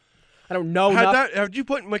don't know. I don't know enough. Had you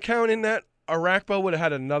put McCown in that, Arakpo would have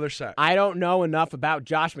had another sack. I don't know enough about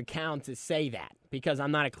Josh McCown to say that because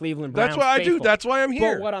I'm not a Cleveland Browns That's what faithful. I do. That's why I'm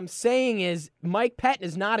here. But what I'm saying is Mike Pettin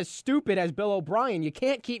is not as stupid as Bill O'Brien. You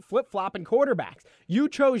can't keep flip-flopping quarterbacks. You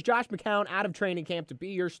chose Josh McCown out of training camp to be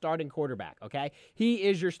your starting quarterback, okay? He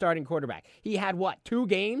is your starting quarterback. He had, 2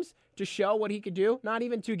 games to show what he could do? Not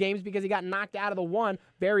even 2 games because he got knocked out of the one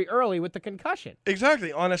very early with the concussion.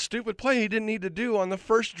 Exactly. On a stupid play he didn't need to do on the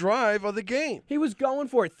first drive of the game. He was going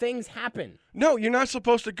for it. Things happen. No, you're not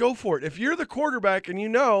supposed to go for it. If you're the quarterback and you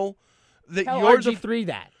know that Tell you're RG3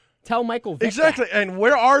 that. Tell Michael Vick Exactly. that. And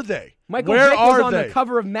where are they? Michael where Vick are was on they? the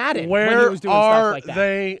cover of Madden Where when he was doing are stuff like that.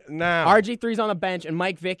 they now? RG3's on the bench, and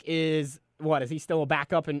Mike Vick is, is he still a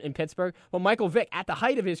backup in Pittsburgh? Well, Michael Vick, at the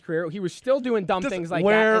height of his career, he was still doing dumb things like that.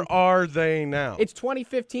 Where are they now? It's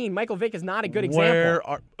 2015. Michael Vick is not a good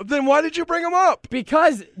example. Then why did you bring him up?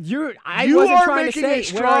 Because I you wasn't are trying making to say, a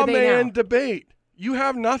straw where are they man now? debate. You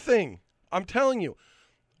have nothing. I'm telling you.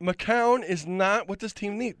 McCown is not what this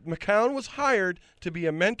team needs. McCown was hired to be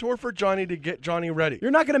a mentor for Johnny to get Johnny ready. You're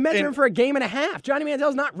not going to mentor him for a game and a half. Johnny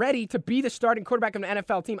Manziel's not ready to be the starting quarterback of an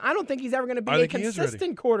NFL team. I don't think he's ever going to be a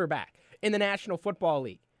consistent quarterback in the National Football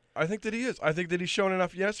League. I think that he is. I think that he's shown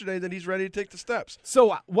enough yesterday that he's ready to take the steps.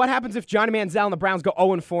 So what happens if Johnny Manziel and the Browns go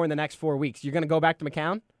 0-4 in the next 4 weeks? You're going to go back to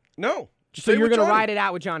McCown? No. So you're going to ride it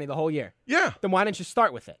out with Johnny the whole year? Yeah. Then why don't you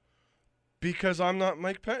start with it? Because I'm not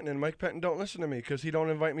Mike Pettin, and Mike Pettin don't listen to me because he don't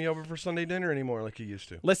invite me over for Sunday dinner anymore like he used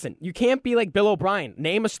to. Listen, you can't be like Bill O'Brien.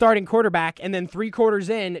 Name a starting quarterback, and then 3 quarters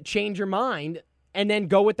in, change your mind, and then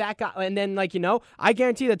go with that guy. And then, I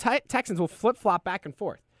guarantee the Texans will flip-flop back and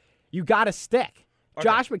forth. You got to stick. Okay.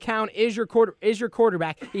 Josh McCown is your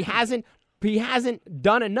quarterback. He hasn't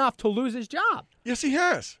done enough to lose his job. Yes, he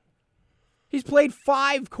has. He's played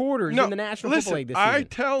 5 quarters in the National Football League this season. I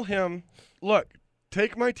tell him, look,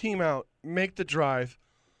 take my team out, make the drive,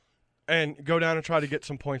 and go down and try to get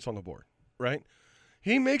some points on the board, right?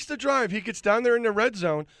 He makes the drive. He gets down there in the red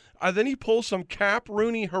zone, and then he pulls some Cap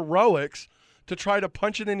Rooney heroics to try to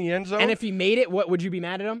punch it in the end zone. And if he made it, what would you be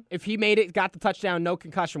mad at him? If he made it, got the touchdown, no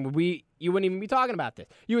concussion, you wouldn't even be talking about this.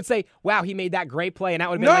 You would say, wow, he made that great play, and that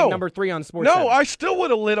would have been number 3 on Sports Center. No, I still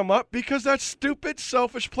would have lit him up because that's stupid,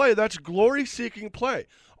 selfish play. That's glory-seeking play.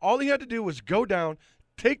 All he had to do was go down,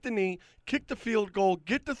 take the knee, kick the field goal,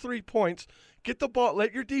 get the 3 points, get the ball,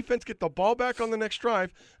 let your defense get the ball back on the next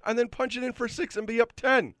drive, and then punch it in for 6 and be up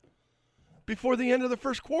 10 before the end of the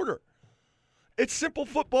first quarter. It's simple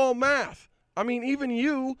football math. I mean, even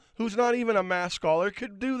you, who's not even a math scholar,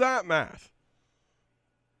 could do that math.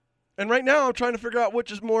 And right now I'm trying to figure out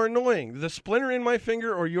which is more annoying, the splinter in my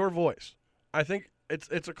finger or your voice. I think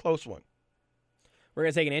it's a close one. We're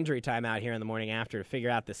going to take an injury timeout here in the morning after to figure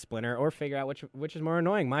out this splinter or figure out which is more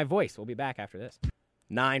annoying, my voice. We'll be back after this.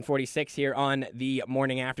 9:46 here on the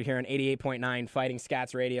morning after here on 88.9 Fighting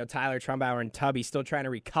Scats Radio. Tyler Trumbauer and Tubby still trying to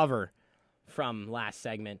recover from last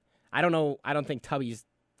segment. I don't know. I don't think Tubby's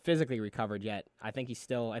physically recovered yet. I think he's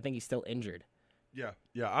still injured. Yeah.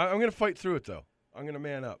 I'm going to fight through it, though. I'm going to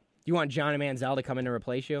man up. You want Johnny Manziel to come in to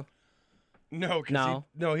replace you? No,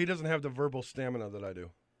 he doesn't have the verbal stamina that I do.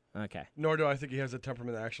 Okay. Nor do I think he has the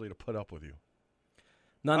temperament actually to put up with you.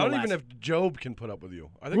 Nonetheless, I don't even know if Job can put up with you.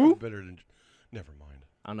 I think I'm better than. Never mind.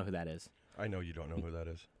 I don't know who that is. I know you don't know who that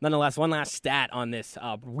is. Nonetheless, one last stat on this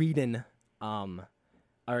Whedon, on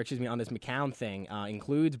this McCown thing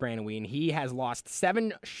includes Brandon Whedon. He has lost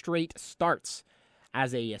 7 straight starts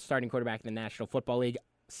as a starting quarterback in the National Football League,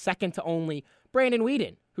 second to only Brandon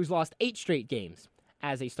Whedon, who's lost 8 straight games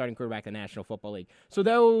as a starting quarterback in the National Football League. So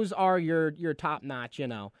those are your top-notch,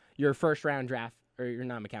 your first-round draft, or you're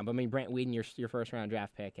not McCown, but Brandon Whedon, your first-round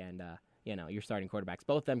draft pick, and, your starting quarterbacks.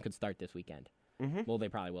 Both of them could start this weekend. Mm-hmm. Well, they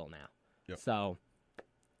probably will now. Yep. So,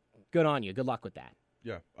 good on you. Good luck with that.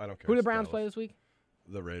 Yeah, I don't care. Who do the Browns play this week?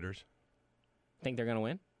 The Raiders. Think they're going to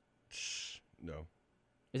win? No.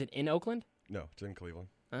 Is it in Oakland? No, it's in Cleveland.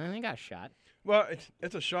 They got a shot. Well,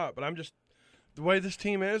 it's a shot, but I'm just the way this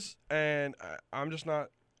team is, and I'm just not.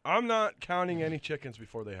 I'm not counting any chickens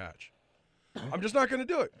before they hatch. I'm just not going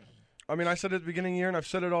to do it. I mean, I said it at the beginning of the year, and I've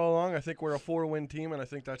said it all along. I think we're a 4-win team, and I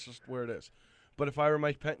think that's just where it is. But if I were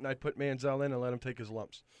Mike Penton, I'd put Manziel in and let him take his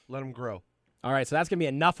lumps. Let him grow. All right, so that's going to be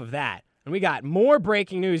enough of that. And we got more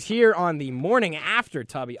breaking news here on the morning after,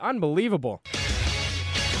 Tubby. Unbelievable.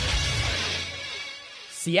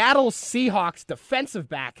 Seattle Seahawks defensive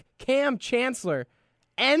back Cam Chancellor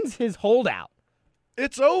ends his holdout.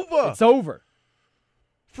 It's over. It's over.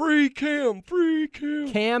 Free Cam, free Cam.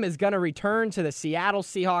 Cam is going to return to the Seattle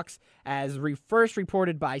Seahawks as first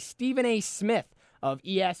reported by Stephen A. Smith of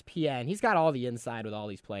ESPN. He's got all the inside with all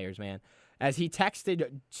these players, man. As he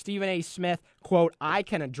texted Stephen A. Smith, quote, "I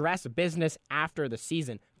can address business after the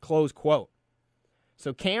season," close quote.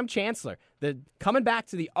 So Cam Chancellor, coming back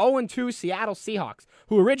to the 0-2 Seattle Seahawks,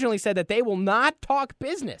 who originally said that they will not talk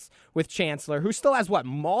business with Chancellor, who still has,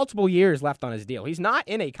 multiple years left on his deal. He's not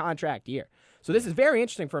in a contract year. So this is very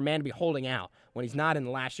interesting for a man to be holding out when he's not in the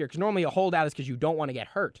last year, because normally a holdout is because you don't want to get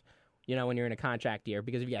hurt, when you're in a contract year,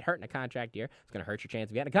 because if you get hurt in a contract year, it's going to hurt your chance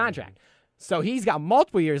of getting a contract. So he's got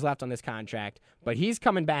multiple years left on this contract, but he's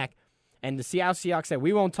coming back, and the Seattle Seahawks said,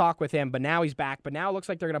 we won't talk with him, but now he's back. But now it looks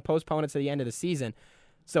like they're going to postpone it to the end of the season.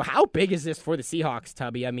 So how big is this for the Seahawks,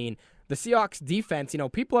 Tubby? I mean, the Seahawks defense,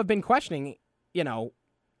 people have been questioning,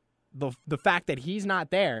 the fact that he's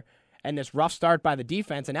not there and this rough start by the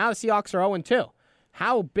defense, and now the Seahawks are 0-2.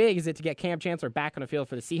 How big is it to get Cam Chancellor back on the field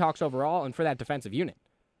for the Seahawks overall and for that defensive unit?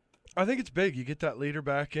 I think it's big. You get that leader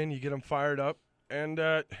back in, you get him fired up, and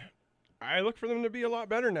I look for them to be a lot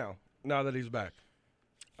better now that he's back.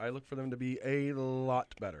 I look for them to be a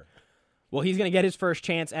lot better. Well, he's going to get his first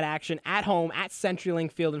chance at action at home at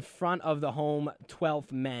CenturyLink Field in front of the home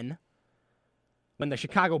 12th men. When the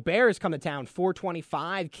Chicago Bears come to town,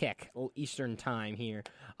 4:25 kick Eastern time here.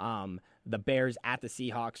 The Bears at the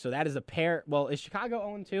Seahawks. So that is a pair. Well, is Chicago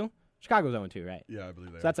 0-2? Chicago's 0-2, right? Yeah, I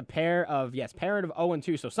believe that. So that's a pair of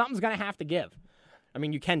 0-2. So something's going to have to give. I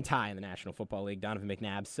mean, you can tie in the National Football League, Donovan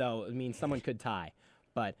McNabb. So, someone could tie.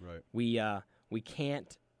 But right. we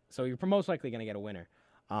can't. So you're most likely going to get a winner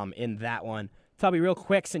in that one. Tubby, real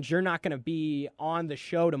quick, since you're not going to be on the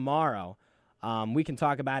show tomorrow, we can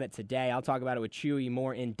talk about it today. I'll talk about it with Chewy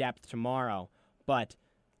more in depth tomorrow. But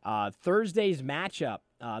Thursday's matchup,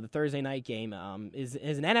 the Thursday night game, is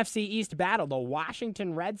an NFC East battle. The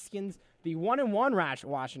Washington Redskins, the 1-1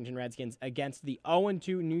 Washington Redskins against the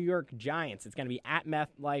 0-2 New York Giants. It's going to be at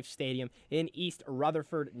MetLife Stadium in East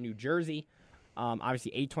Rutherford, New Jersey.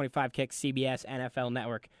 Obviously, 8:25 kick, CBS, NFL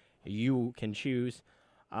Network. You can choose.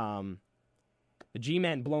 The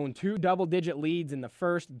G-Men blown 2 double-digit leads in the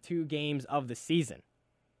first 2 games of the season.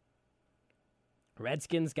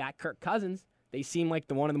 Redskins got Kirk Cousins. They seem like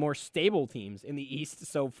one of the more stable teams in the East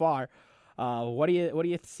so far. What do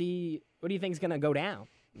you see? What do you think is going to go down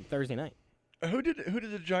Thursday night? Who did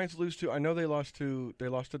the Giants lose to? I know they lost to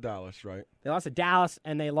Dallas, right? They lost to Dallas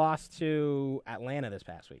and they lost to Atlanta this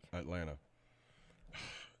past week. Atlanta.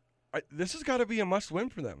 This has got to be a must-win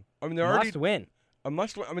for them. I mean, they're already must-win. A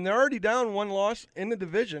must-win. I mean, they're already down 1 loss in the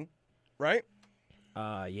division, right?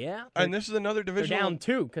 Yeah. And this is another division. They're down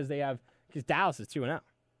 2 because Dallas is 2-0.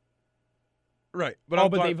 Right. But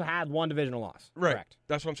they've had 1 divisional loss. Right. Correct.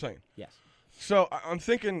 That's what I'm saying. Yes. So I'm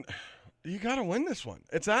thinking, you got to win this one.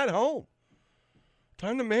 It's at home.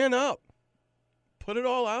 Time to man up. Put it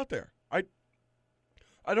all out there. I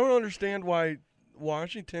don't understand why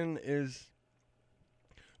Washington is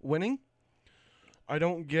winning. I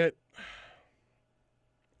don't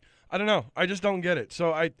know. I just don't get it.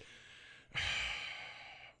 So I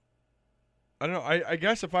don't know. I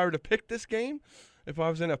guess if I were to pick this game, if I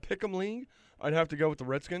was in a pick'em league, I'd have to go with the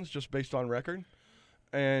Redskins just based on record.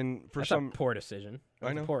 And That's a poor decision.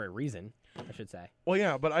 I know. A poor reason, I should say. Well,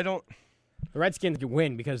 yeah, but I don't. The Redskins can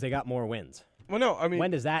win because they got more wins. Well, no, I mean.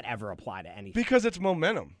 When does that ever apply to anything? Because it's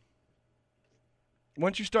momentum.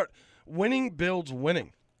 Once you start winning, builds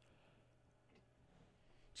winning.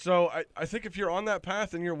 So I think if you're on that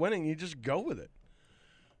path and you're winning, you just go with it.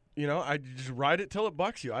 I just ride it till it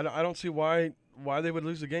bucks you. I don't see why they would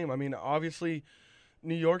lose the game. I mean, obviously,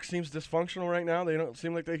 New York seems dysfunctional right now. They don't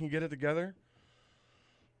seem like they can get it together.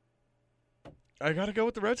 I got to go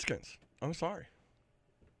with the Redskins. I'm sorry.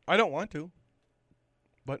 I don't want to,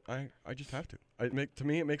 but I just have to. To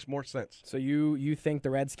me, it makes more sense. So you think the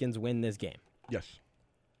Redskins win this game? Yes.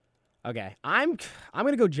 Okay. I'm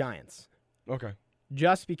going to go Giants. Okay.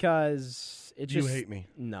 Just because it's just... You hate me.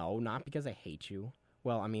 No, not because I hate you.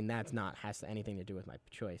 Well, I mean, has anything to do with my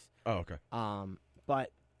choice. Oh, okay. But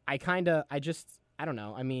I don't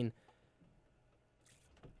know. I mean,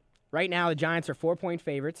 right now the Giants are 4-point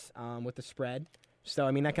favorites with the spread. So,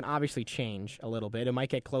 I mean, that can obviously change a little bit. It might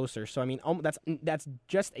get closer. So, I mean, that's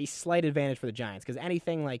just a slight advantage for the Giants because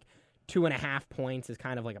anything like 2.5 points is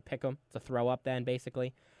kind of like a pick 'em. It's a throw up then,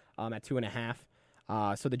 basically, at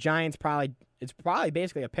 2.5. So the Giants it's probably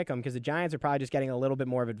basically a pick 'em because the Giants are probably just getting a little bit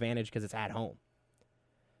more of advantage because it's at home.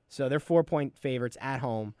 So they're 4-point favorites at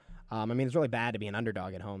home. I mean, it's really bad to be an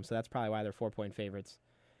underdog at home, so that's probably why they're 4-point favorites.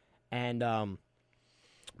 And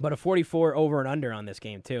but a 44 over and under on this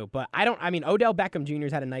game too. But Odell Beckham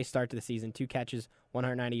Jr.'s had a nice start to the season. 2 catches,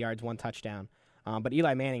 190 yards, 1 touchdown. But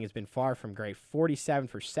Eli Manning has been far from great. 47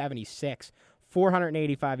 for 76,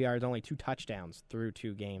 485 yards, only 2 touchdowns through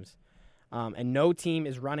 2 games. And no team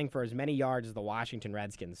is running for as many yards as the Washington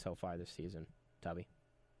Redskins so far this season, Tubby.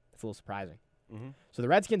 It's a little surprising. Mm-hmm. So the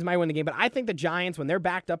Redskins might win the game, but I think the Giants, when they're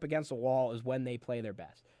backed up against the wall, is when they play their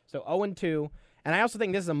best. So 0-2, and I also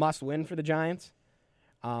think this is a must-win for the Giants,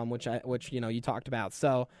 which you talked about.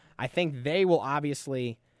 So I think they will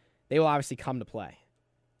obviously come to play.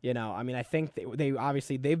 I think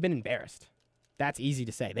they've been embarrassed. That's easy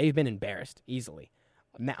to say. They've been embarrassed easily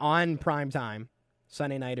on prime time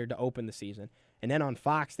Sunday nighter to open the season, and then on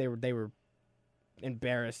Fox they were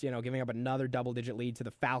embarrassed, giving up another double-digit lead to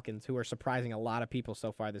the Falcons, who are surprising a lot of people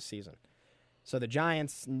so far this season. So the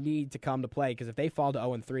Giants need to come to play because if they fall to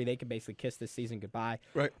 0-3, they can basically kiss this season goodbye.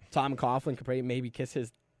 Right. Tom Coughlin could maybe kiss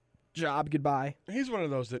his job goodbye. He's one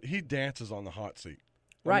of those that he dances on the hot seat.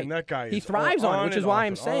 Right. I mean, that guy he thrives on it, which is why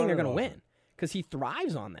I'm saying they're going to win because he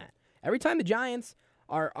thrives on that. Every time the Giants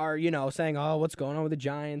are saying, oh, what's going on with the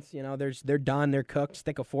Giants? They're done. They're cooked.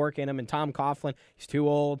 Stick a fork in him. And Tom Coughlin, he's too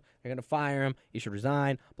old. They're going to fire him. He should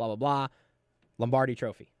resign. Blah, blah, blah. Lombardi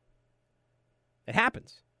Trophy. It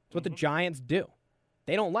happens. It's what the Giants do.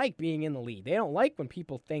 They don't like being in the lead. They don't like when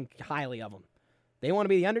people think highly of them. They want to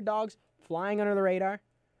be the underdogs, flying under the radar.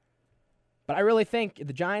 But I really think if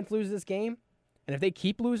the Giants lose this game, and if they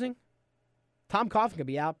keep losing, Tom Coughlin could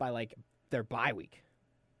be out by, their bye week.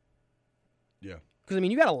 Yeah. Because,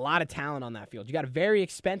 you got a lot of talent on that field. You got a very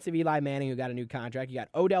expensive Eli Manning who got a new contract. You got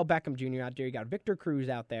Odell Beckham Jr. out there. You got Victor Cruz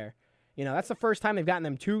out there. That's the first time they've gotten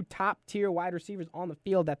them 2 top-tier wide receivers on the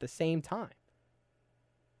field at the same time.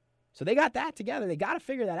 So they got that together. They got to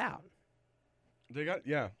figure that out.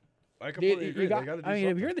 I completely agree. They got to do something.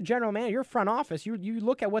 If you're the general manager, your front office, you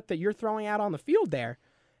look at what you're throwing out on the field there,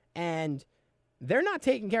 and they're not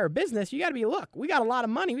taking care of business. You got to be, look, we got a lot of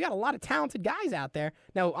money. We got a lot of talented guys out there.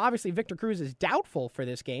 Now, obviously, Victor Cruz is doubtful for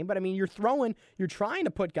this game, but, you're trying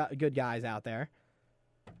to put good guys out there.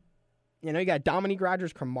 You got Dominique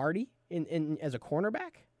Rodgers-Cromartie in as a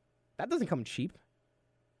cornerback. That doesn't come cheap.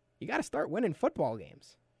 You got to start winning football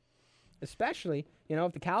games. Especially,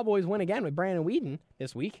 if the Cowboys win again with Brandon Weeden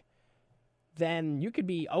this week, then you could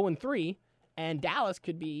be 0-3, and Dallas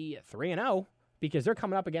could be 3-0 because they're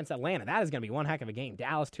coming up against Atlanta. That is going to be one heck of a game.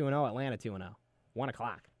 Dallas 2-0, Atlanta 2-0. 1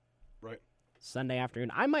 o'clock. Right. Sunday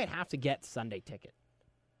afternoon. I might have to get Sunday ticket.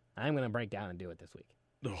 I'm going to break down and do it this week.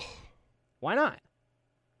 Ugh. Why not?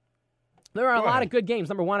 There are a lot of good games.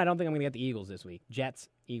 Number 1, I don't think I'm going to get the Eagles this week. Jets,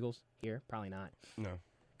 Eagles here? Probably not. No.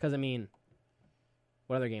 Because,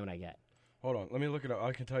 what other game would I get? Hold on. Let me look it up.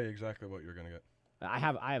 I can tell you exactly what you're going to get. I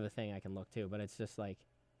have a thing I can look too, but it's just I'm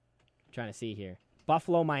trying to see here.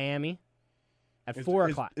 Buffalo, Miami at 4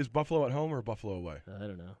 o'clock. Is Buffalo at home or Buffalo away? I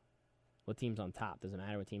don't know. What team's on top? Doesn't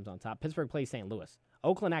matter what team's on top. Pittsburgh plays St. Louis.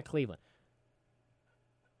 Oakland at Cleveland.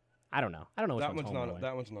 I don't know. Which one's home.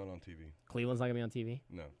 That one's not on TV. Cleveland's not going to be on TV?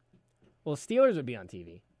 No. Well, Steelers would be on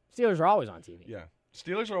TV. Steelers are always on TV. Yeah.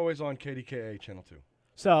 Steelers are always on KDKA Channel 2.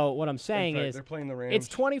 So what I'm saying is they're playing the Rams.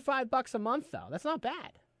 It's $25 a month, though. That's not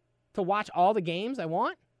bad. To watch all the games I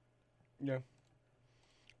want? Yeah.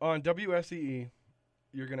 On WSEE,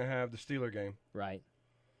 you're going to have the Steeler game. Right.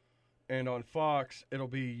 And on Fox, it'll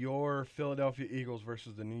be your Philadelphia Eagles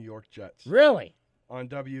versus the New York Jets. Really? On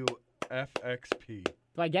WFXP.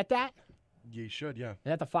 Do I get that? You should, yeah. Is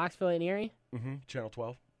that the Fox Philly Erie? Mm-hmm. Channel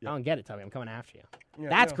 12. Yep. I don't get it, Tubby. I'm coming after you. Yeah,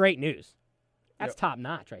 that's great news. That's top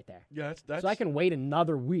notch right there. Yeah, that's. So I can wait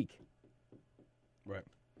another week. Right.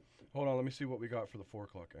 Hold on. Let me see what we got for the 4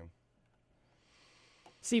 o'clock game.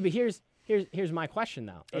 See, but here's my question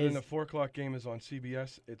though. And then the 4 o'clock game is on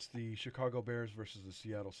CBS. It's the Chicago Bears versus the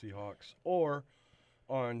Seattle Seahawks, or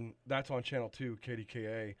that's on Channel 2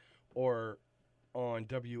 KDKA, or on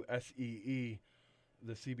WSEE,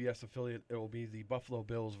 the CBS affiliate. It will be the Buffalo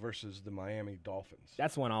Bills versus the Miami Dolphins.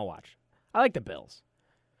 That's the one I'll watch. I like the Bills.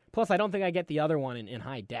 Plus, I don't think I get the other one in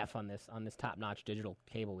high def on this top-notch digital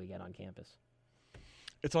cable we get on campus.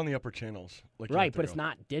 It's on the upper channels. Right, but it's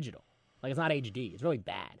not digital. It's not HD. It's really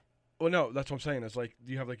bad. Well, no, that's what I'm saying. It's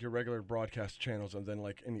you have your regular broadcast channels, and then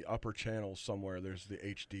in the upper channels somewhere, there's the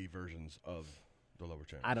HD versions of the lower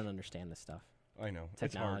channels. I don't understand this stuff. I know.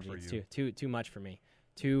 Technology. It's hard for It's too much for me.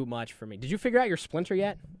 Too much for me. Did you figure out your splinter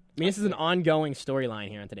yet? I mean, this is an ongoing storyline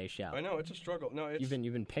here on today's show. I know, it's a struggle. No, it's...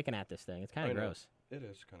 You've been picking at this thing. It's kind of gross. It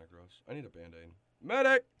is kind of gross. I need a Band-Aid.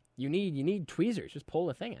 Medic! You need tweezers. Just pull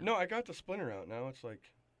the thing out. No, I got the splinter out. Now it's like,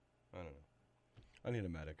 I don't know. I need a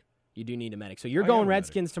medic. You do need a medic. So you're going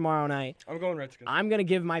Redskins tomorrow night. I'm going Redskins. I'm going to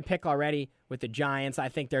give my pick already with the Giants. I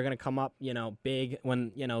think they're going to come up, big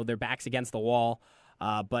when, their back's against the wall.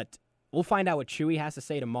 But we'll find out what Chewy has to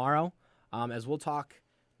say tomorrow as we'll talk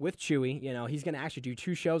with Chewy. He's going to actually do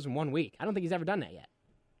 2 shows in 1 week. I don't think he's ever done that yet.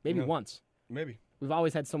 Maybe once. Maybe. We've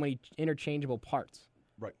always had so many interchangeable parts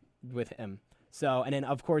with him. So, and then,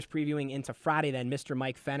 of course, previewing into Friday, then Mr.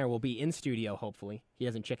 Mike Fenner will be in studio, hopefully. He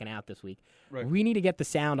hasn't chickened out this week. Right. We need to get the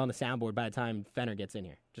sound on the soundboard by the time Fenner gets in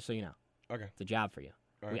here, just so you know. Okay. It's a job for you.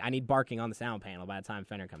 Right. I need barking on the sound panel by the time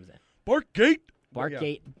Fenner comes in. Barkgate!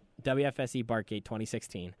 Barkgate, WFSE Barkgate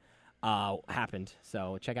 2016 happened.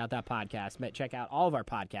 So check out that podcast. Check out all of our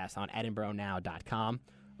podcasts on edinburghnow.com,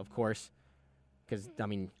 of course. Because,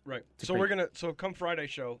 Right. So come Friday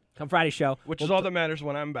show. Which is all that matters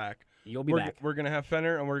when I'm back. You'll be back. We're going to have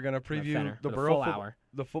Fenner, and we're going to preview the Borough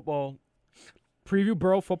the football. Preview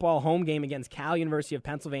Borough football home game against Cal University of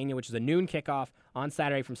Pennsylvania, which is a noon kickoff on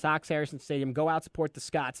Saturday from Sox Harrison Stadium. Go out, support the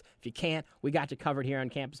Scots. If you can't, we got you covered here on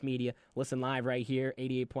Campus Media. Listen live right here,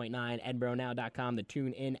 88.9, edinburghnow.com, the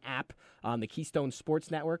TuneIn app, the Keystone Sports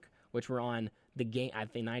Network, which we're on the game, I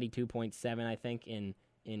think 92.7, I think, in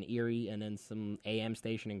Erie, and then some AM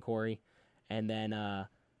station in Corey. And then,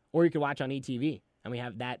 or you could watch on ETV. And we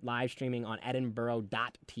have that live streaming on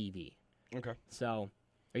edinburgh.tv. Okay. So,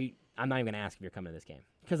 I'm not even going to ask if you're coming to this game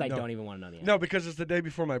because I don't even want to know the answer. No, because it's the day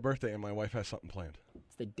before my birthday and my wife has something planned.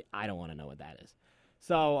 I don't want to know what that is.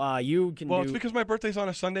 So, you can Well, it's because my birthday's on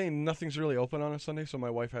a Sunday and nothing's really open on a Sunday, so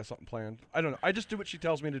my wife has something planned. I don't know. I just do what she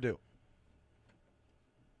tells me to do.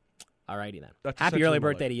 Alrighty then. That's happy early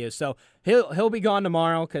birthday to you. So he'll be gone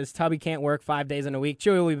tomorrow because Tubby can't work 5 days in a week.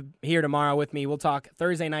 Chewy will be here tomorrow with me. We'll talk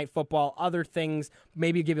Thursday night football, other things,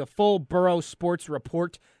 maybe give you a full Borough sports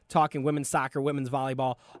report, talking women's soccer, women's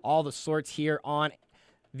volleyball, all the sorts here on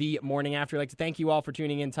the morning after. I'd like to thank you all for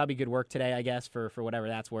tuning in. Tubby, good work today, I guess, for whatever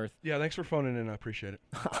that's worth. Yeah, thanks for phoning in. I appreciate it.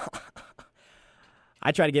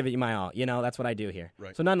 I try to give it my all. That's what I do here.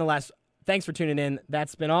 Right. So nonetheless, thanks for tuning in.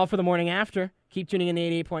 That's been all for the morning after. Keep tuning in to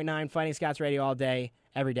 88.9 Fighting Scots Radio all day,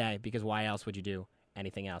 every day, because why else would you do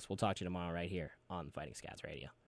anything else? We'll talk to you tomorrow right here on Fighting Scots Radio.